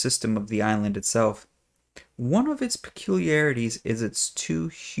to the system of the island itself. One of its peculiarities is its 2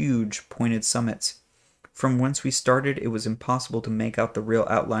 huge pointed summits. From whence we started, it was impossible to make out the real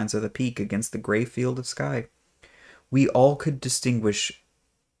outlines of the peak against the gray field of sky. All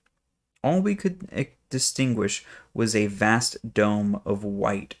we could distinguish was a vast dome of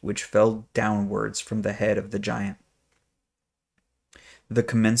white which fell downwards from the head of the giant. The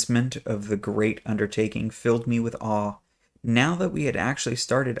commencement of the great undertaking filled me with awe. Now that we had actually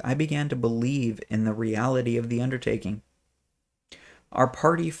started, I began to believe in the reality of the undertaking. Our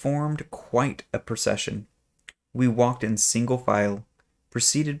party formed quite a procession. We walked in single file,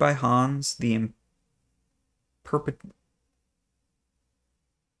 preceded by Hans, the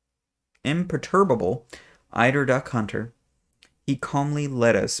imperturbable eider duck hunter. He calmly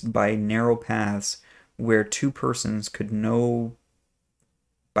led us by narrow paths where 2 persons could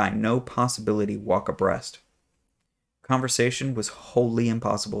by no possibility walk abreast. Conversation was wholly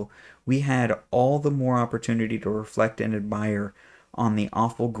impossible. We had all the more opportunity to reflect and admire on the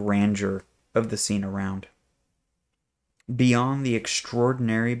awful grandeur of the scene around. Beyond the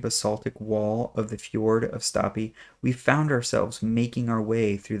extraordinary basaltic wall of the fjord of Stapi, we found ourselves making our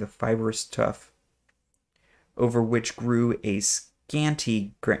way through the fibrous tuff, over which grew a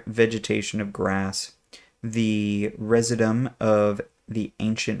scanty vegetation of grass, the residuum of the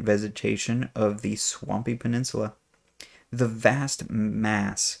ancient vegetation of the swampy peninsula. The vast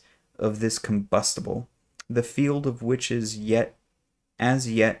mass of this combustible, the field of which as yet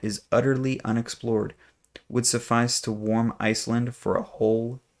is utterly unexplored, would suffice to warm Iceland for a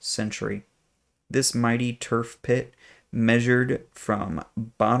whole century. This mighty turf pit measured from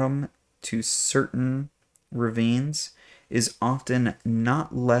bottom to certain ravines is often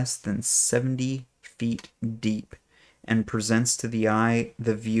not less than 70 feet deep and presents to the eye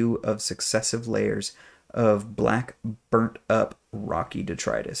the view of successive layers of black burnt up rocky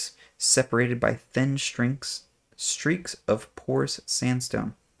detritus separated by thin streaks of porous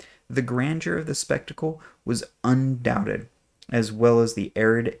sandstone. The grandeur of the spectacle was undoubted, as well as the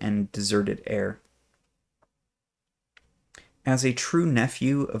arid and deserted air. As a true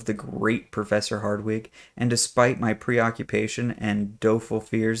nephew of the great Professor Hardwigg, and despite my preoccupation and doleful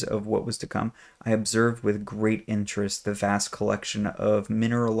fears of what was to come, I observed with great interest the vast collection of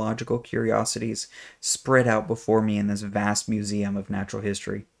mineralogical curiosities spread out before me in this vast museum of natural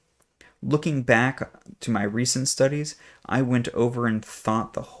history. Looking back to my recent studies, I went over and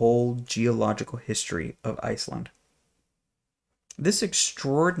thought the whole geological history of Iceland. This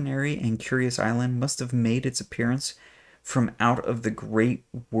extraordinary and curious island must have made its appearance from out of the great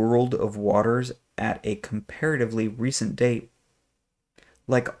world of waters at a comparatively recent date.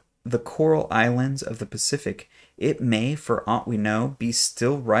 Like the coral islands of the Pacific, it may, for aught we know, be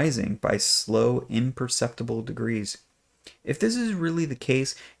still rising by slow, imperceptible degrees. If this is really the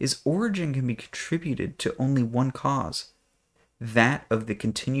case, its origin can be contributed to only one cause, that of the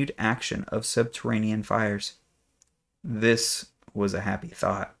continued action of subterranean fires. This was a happy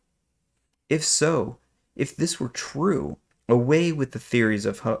thought. If so, if this were true, away with the theories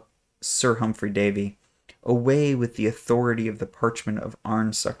of Sir Humphrey Davy, away with the authority of the parchment of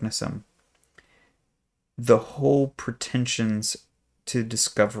Arne Saknussemm, the whole pretensions to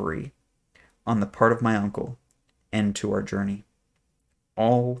discovery on the part of my uncle, end to our journey.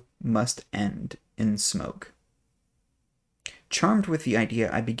 All must end in smoke. Charmed with the idea,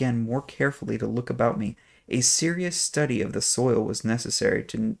 I began more carefully to look about me. A serious study of the soil was necessary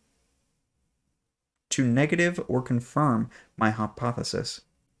to negative or confirm my hypothesis.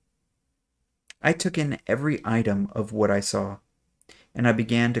 I took in every item of what I saw, and I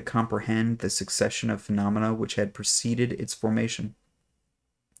began to comprehend the succession of phenomena which had preceded its formation.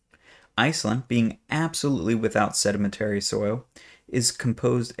 Iceland, being absolutely without sedimentary soil, is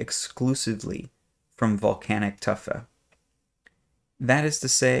composed exclusively from volcanic tufa. That is to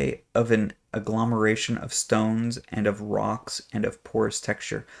say, of an agglomeration of stones and of rocks and of porous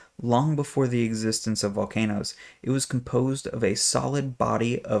texture. Long before the existence of volcanoes, it was composed of a solid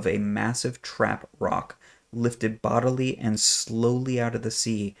body of a massive trap rock, lifted bodily and slowly out of the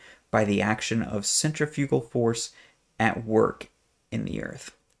sea by the action of centrifugal force at work in the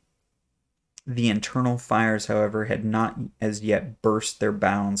earth. The internal fires, however, had not as yet burst their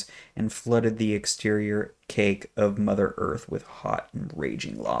bounds and flooded the exterior cake of Mother Earth with hot and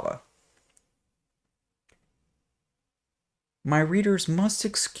raging lava. My readers must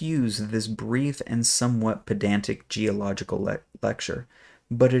excuse this brief and somewhat pedantic geological lecture,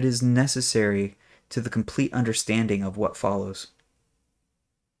 but it is necessary to the complete understanding of what follows.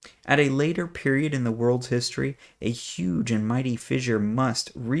 At a later period in the world's history, a huge and mighty fissure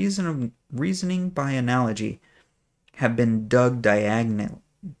must, reasoning by analogy, have been dug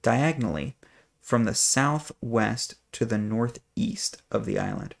diagonally from the southwest to the northeast of the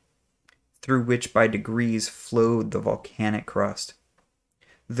island, through which by degrees flowed the volcanic crust.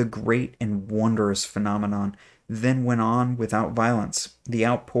 The great and wondrous phenomenon then went on without violence. The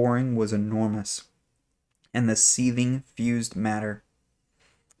outpouring was enormous, and the seething fused matter,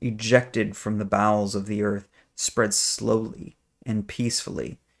 ejected from the bowels of the earth, spread slowly and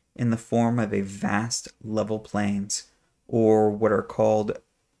peacefully in the form of a vast level plains, or what are called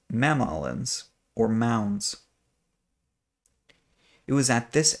mammalins, or mounds. It was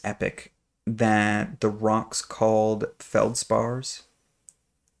at this epoch that the rocks called feldspars,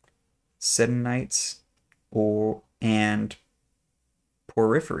 sedenites, and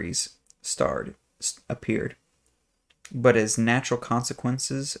porphyries appeared. But as natural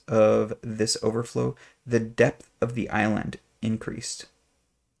consequences of this overflow, the depth of the island increased.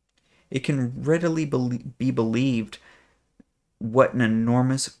 It can readily be believed what an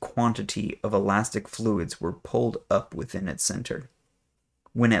enormous quantity of elastic fluids were pulled up within its center,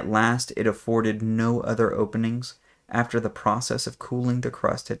 when at last it afforded no other openings after the process of cooling the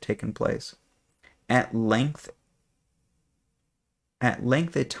crust had taken place. At length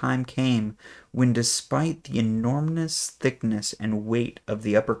a time came when, despite the enormous thickness and weight of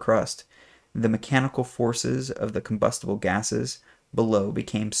the upper crust, the mechanical forces of the combustible gases below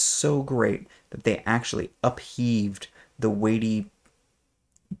became so great that they actually upheaved the weighty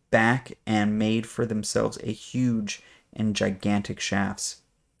back and made for themselves a huge and gigantic shafts.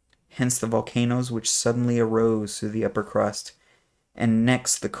 Hence the volcanoes which suddenly arose through the upper crust, and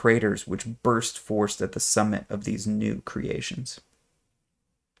next the craters which burst forth at the summit of these new creations.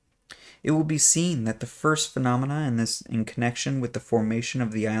 It will be seen that the first phenomena in connection with the formation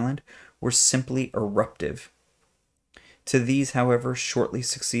of the island were simply eruptive. To these, however, shortly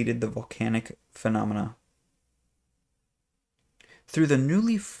succeeded the volcanic phenomena. Through the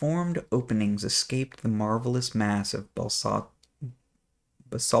newly formed openings escaped the marvelous mass of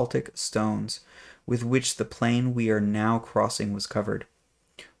basaltic stones with which the plain we are now crossing was covered.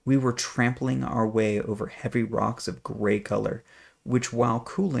 We were trampling our way over heavy rocks of gray color, which, while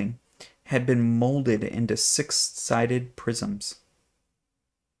cooling, had been molded into six-sided prisms.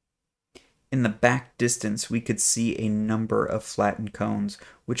 In the back distance we could see a number of flattened cones,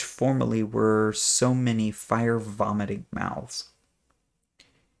 which formerly were so many fire-vomiting mouths.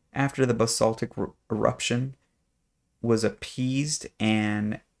 After the basaltic eruption was appeased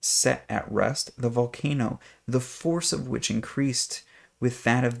and set at rest, the volcano, the force of which increased with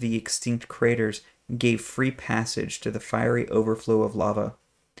that of the extinct craters, gave free passage to the fiery overflow of lava,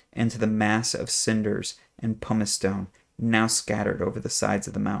 and to the mass of cinders and pumice stone now scattered over the sides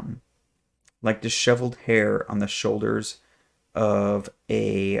of the mountain, like disheveled hair on the shoulders of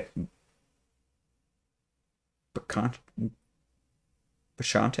a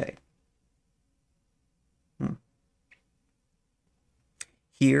bacchante.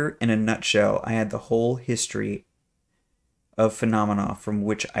 Here, in a nutshell, I had the whole history of phenomena from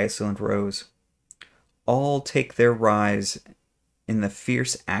which Iceland rose. All take their rise in the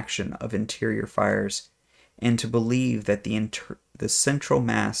fierce action of interior fires, and to believe that the central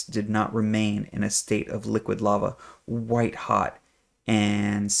mass did not remain in a state of liquid lava, white hot,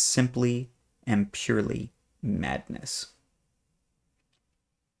 and simply and purely madness.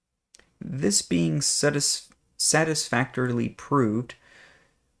 This being satisfactorily proved,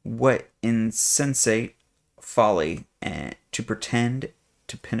 what insensate folly to pretend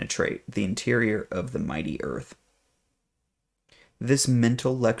to penetrate the interior of the mighty earth. This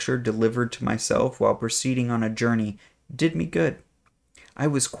mental lecture delivered to myself while proceeding on a journey did me good. I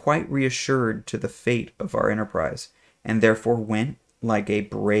was quite reassured to the fate of our enterprise, and therefore went, like a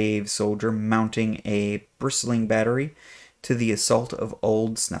brave soldier mounting a bristling battery, to the assault of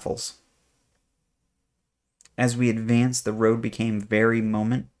old Sneffels. As we advanced, the road became every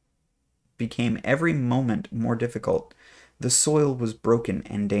moment more difficult. The soil was broken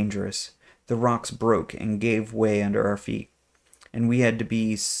and dangerous. The rocks broke and gave way under our feet, and we had to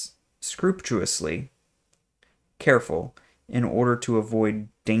be scrupulously careful in order to avoid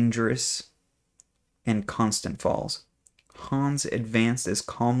dangerous and constant falls. Hans advanced as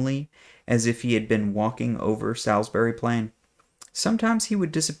calmly as if he had been walking over Salisbury Plain. Sometimes he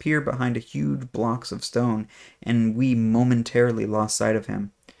would disappear behind huge blocks of stone, and we momentarily lost sight of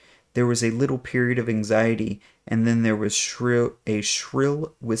him. There was a little period of anxiety, and then there was a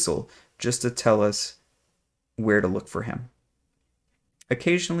shrill whistle just to tell us where to look for him.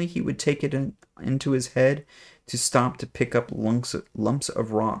 Occasionally he would take it into his head to stop to pick up lumps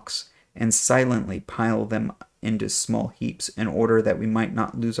of rocks and silently pile them into small heaps in order that we might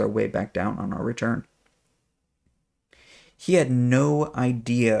not lose our way back down on our return. He had no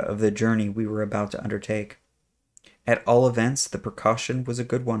idea of the journey we were about to undertake. At all events, the precaution was a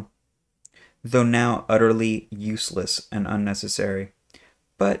good one, though now utterly useless and unnecessary.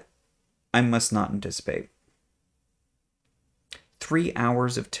 But I must not anticipate. 3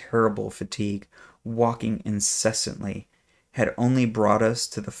 hours of terrible fatigue, walking incessantly, had only brought us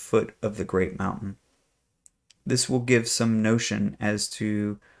to the foot of the great mountain. This will give some notion as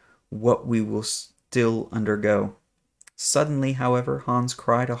to what we will still undergo. Suddenly, however, Hans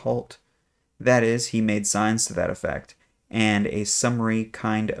cried a halt. That is, he made signs to that effect, and a summary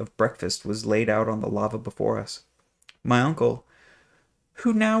kind of breakfast was laid out on the lava before us. My uncle,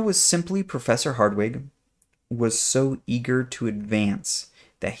 who now was simply Professor Hardwigg, was so eager to advance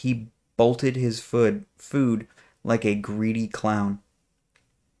that he bolted his food like a greedy clown.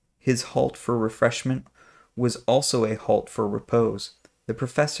 His halt for refreshment was also a halt for repose. The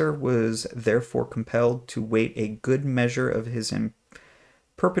professor was therefore compelled to wait a good measure of his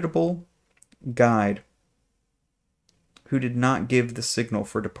imperturbable guide, who did not give the signal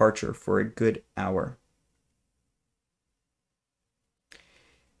for departure for a good hour.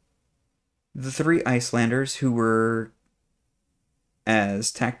 The 3 Icelanders, who were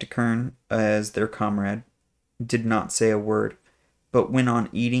as taciturn as their comrade, did not say a word, but went on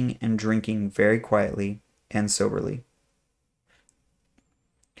eating and drinking very quietly and soberly.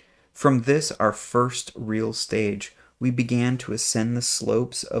 From this, our first real stage, we began to ascend the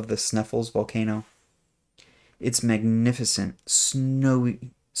slopes of the Sneffels volcano. Its magnificent, snowy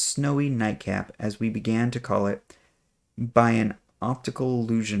nightcap, as we began to call it, by an optical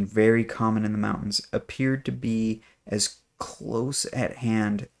illusion very common in the mountains, appeared to be as close at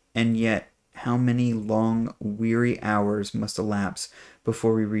hand, and yet how many long, weary hours must elapse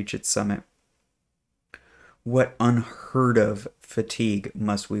before we reach its summit? What unheard of fatigue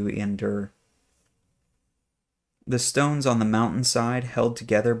must we endure? The stones on the mountainside, held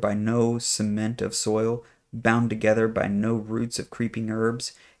together by no cement of soil, bound together by no roots of creeping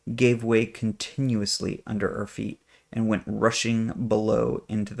herbs, gave way continuously under our feet, and went rushing below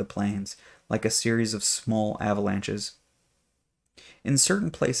into the plains, like a series of small avalanches. In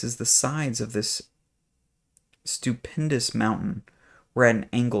certain places, the sides of this stupendous mountain were at an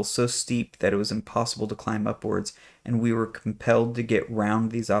angle so steep that it was impossible to climb upwards, and we were compelled to get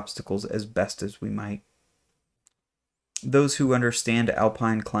round these obstacles as best as we might. Those who understand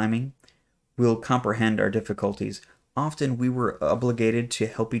alpine climbing will comprehend our difficulties. Often we were obligated to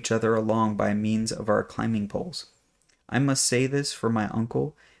help each other along by means of our climbing poles. I must say this for my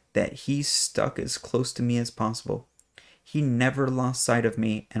uncle, that he stuck as close to me as possible. He never lost sight of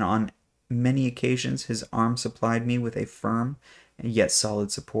me, and on many occasions his arm supplied me with a firm and yet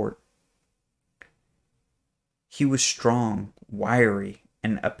solid support. He was strong, wiry,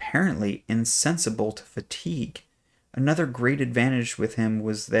 and apparently insensible to fatigue. Another great advantage with him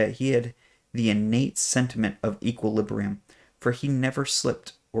was that he had the innate sentiment of equilibrium, for he never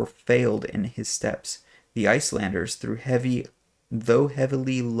slipped or failed in his steps. The Icelanders, though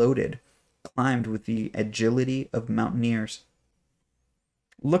heavily loaded, climbed with the agility of mountaineers.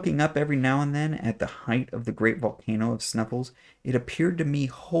 Looking up every now and then at the height of the great volcano of Sneffels, it appeared to me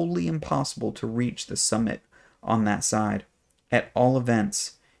wholly impossible to reach the summit on that side. At all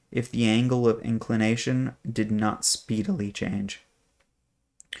events, if the angle of inclination did not speedily change.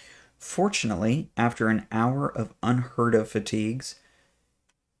 Fortunately, after an hour of unheard of fatigues,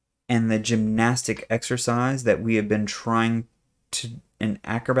 and the gymnastic exercise that we had been trying to an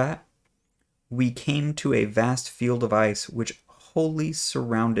acrobat, we came to a vast field of ice which wholly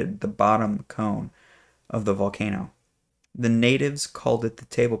surrounded the bottom cone of the volcano. The natives called it the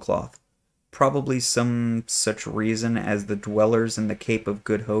tablecloth, probably some such reason as the dwellers in the Cape of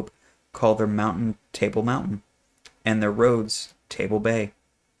Good Hope call their mountain Table Mountain, and their roads Table Bay.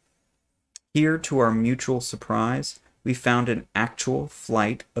 Here, to our mutual surprise, we found an actual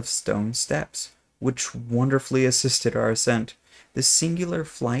flight of stone steps, which wonderfully assisted our ascent. This singular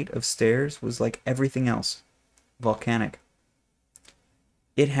flight of stairs was like everything else, volcanic.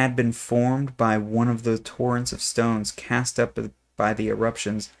 It had been formed by one of the torrents of stones cast up by the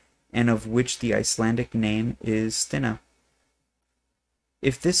eruptions, and of which the Icelandic name is Stinna.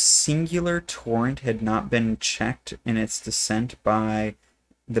 If this singular torrent had not been checked in its descent by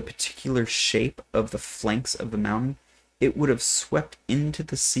the particular shape of the flanks of the mountain, it would have swept into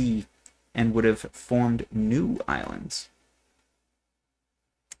the sea and would have formed new islands.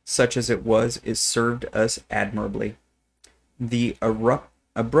 Such as it was, it served us admirably. The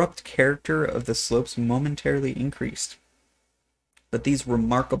abrupt character of the slopes momentarily increased, but these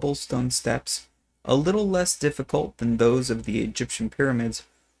remarkable stone steps, a little less difficult than those of the Egyptian pyramids,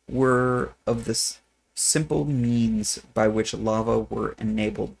 were of the simple means by which we were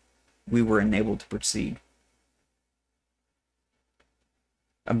enabled to proceed.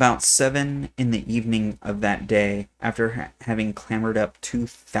 About 7 in the evening of that day, after having clambered up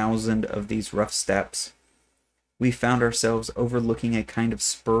 2,000 of these rough steps, we found ourselves overlooking a kind of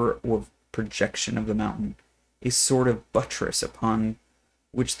spur or projection of the mountain, a sort of buttress upon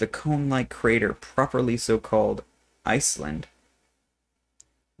which the cone-like crater, properly so called Iceland,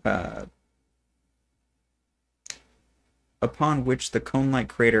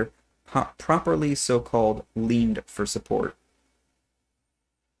 properly so called leaned for support.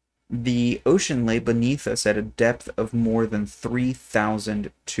 The ocean lay beneath us at a depth of more than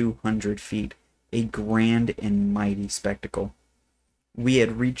 3,200 feet, a grand and mighty spectacle. We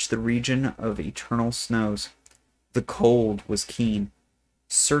had reached the region of eternal snows. The cold was keen,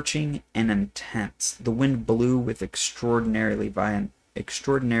 searching, and intense. The wind blew with extraordinary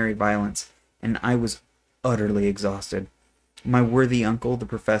violence, and I was utterly exhausted. My worthy uncle, the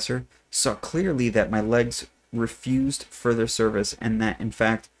professor, saw clearly that my legs refused further service, and that, in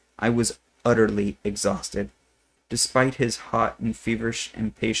fact, I was utterly exhausted. Despite his hot and feverish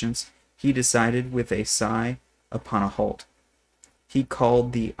impatience, he decided with a sigh upon a halt. He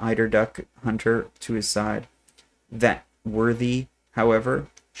called the eiderduck hunter to his side. That worthy, however,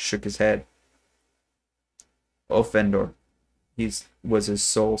 shook his head. "Offendor," was his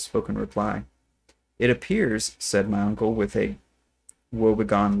sole spoken reply. "It appears," said my uncle with a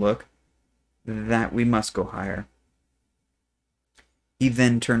woebegone look, "that we must go higher." He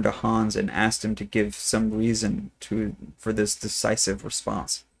then turned to Hans and asked him to give some reason for this decisive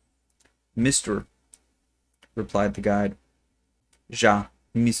response. "Mister," replied the guide. "Ja,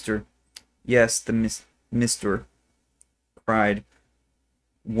 mister. Yes, the mister," cried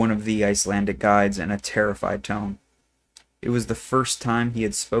one of the Icelandic guides in a terrified tone. It was the first time he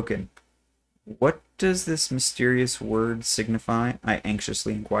had spoken. "What does this mysterious word signify?" I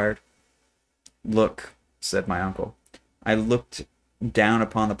anxiously inquired. "Look," said my uncle. I looked down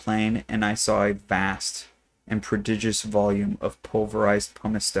upon the plain, and I saw a vast and prodigious volume of pulverized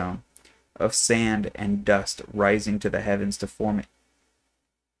pumice stone, of sand and dust rising to the heavens to form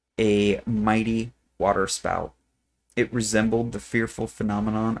a mighty waterspout. It resembled the fearful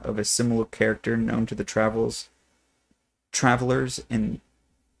phenomenon of a similar character known to the travelers in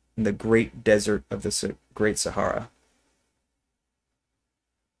the great desert of the Great Sahara.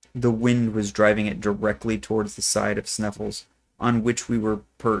 The wind was driving it directly towards the side of Sneffels, on which we were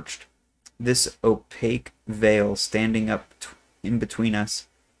perched. This opaque veil standing up in between us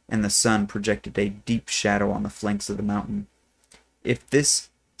and the sun projected a deep shadow on the flanks of the mountain. If this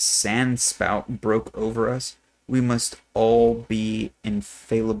sand spout broke over us, we must all be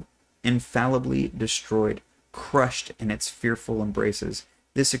infallibly destroyed, crushed in its fearful embraces.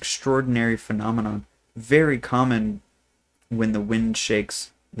 This extraordinary phenomenon, very common when the wind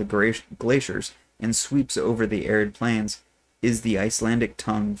shakes the glaciers and sweeps over the arid plains, is the Icelandic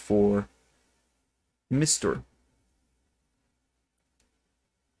tongue for Mistur.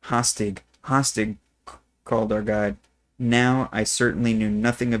 "Hastig, Hastig," called our guide. Now I certainly knew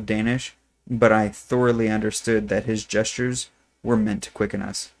nothing of Danish, but I thoroughly understood that his gestures were meant to quicken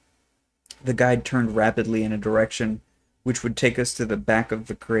us. The guide turned rapidly in a direction which would take us to the back of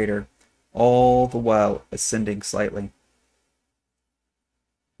the crater, all the while ascending slightly.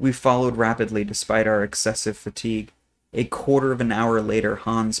 We followed rapidly despite our excessive fatigue. A quarter of an hour later,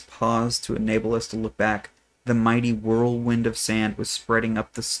 Hans paused to enable us to look back. The mighty whirlwind of sand was spreading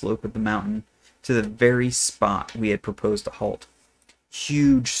up the slope of the mountain to the very spot we had proposed to halt.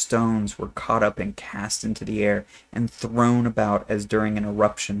 Huge stones were caught up and cast into the air and thrown about as during an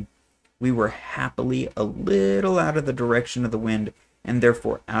eruption. We were happily a little out of the direction of the wind and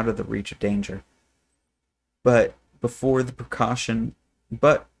therefore out of the reach of danger. But for the precaution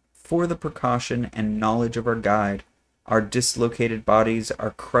and knowledge of our guide, our dislocated bodies, our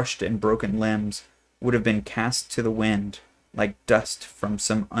crushed and broken limbs, would have been cast to the wind like dust from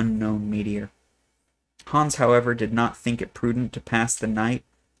some unknown meteor. Hans, however, did not think it prudent to pass the night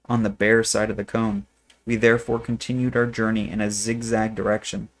on the bare side of the cone. We therefore continued our journey in a zigzag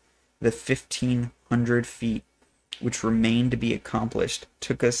direction. The 1,500 feet which remained to be accomplished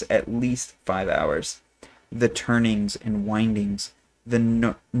took us at least 5 hours. The turnings and windings, the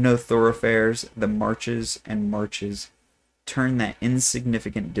no thoroughfares, the marches and marches, turned that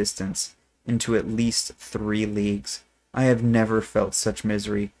insignificant distance into at least 3 leagues. I have never felt such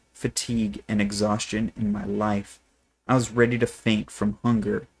misery, fatigue, and exhaustion in my life. I was ready to faint from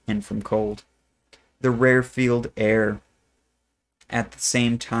hunger and from cold. The rarefied air at the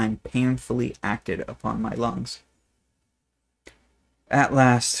same time painfully acted upon my lungs. At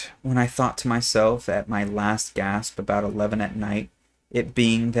last, when I thought to myself at my last gasp about 11 at night, it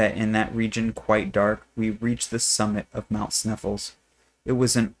being that in that region quite dark, we reached the summit of Mount Sneffels. It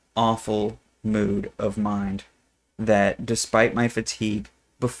was an awful mood of mind that, despite my fatigue,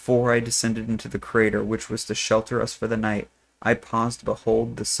 before I descended into the crater which was to shelter us for the night, I paused to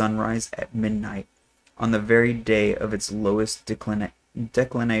behold the sunrise at midnight, on the very day of its lowest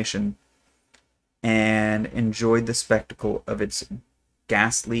declination, and enjoyed the spectacle of its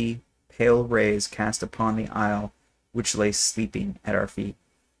ghastly, pale rays cast upon the isle which lay sleeping at our feet.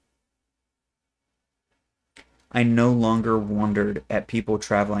 I no longer wondered at people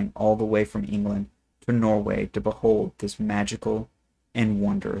traveling all the way from England to Norway to behold this magical and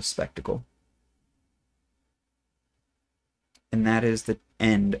wondrous spectacle. And that is the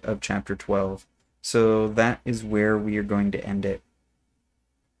end of chapter 12. So that is where we are going to end it.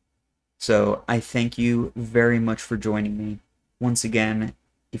 So I thank you very much for joining me. Once again,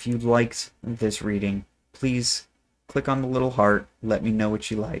 if you liked this reading, please click on the little heart, let me know what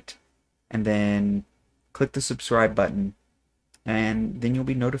you liked, and then click the subscribe button, and then you'll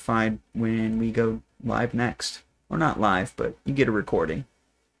be notified when we go live next. Or not live, but you get a recording.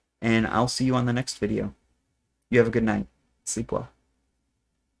 And I'll see you on the next video. You have a good night. Sleep well.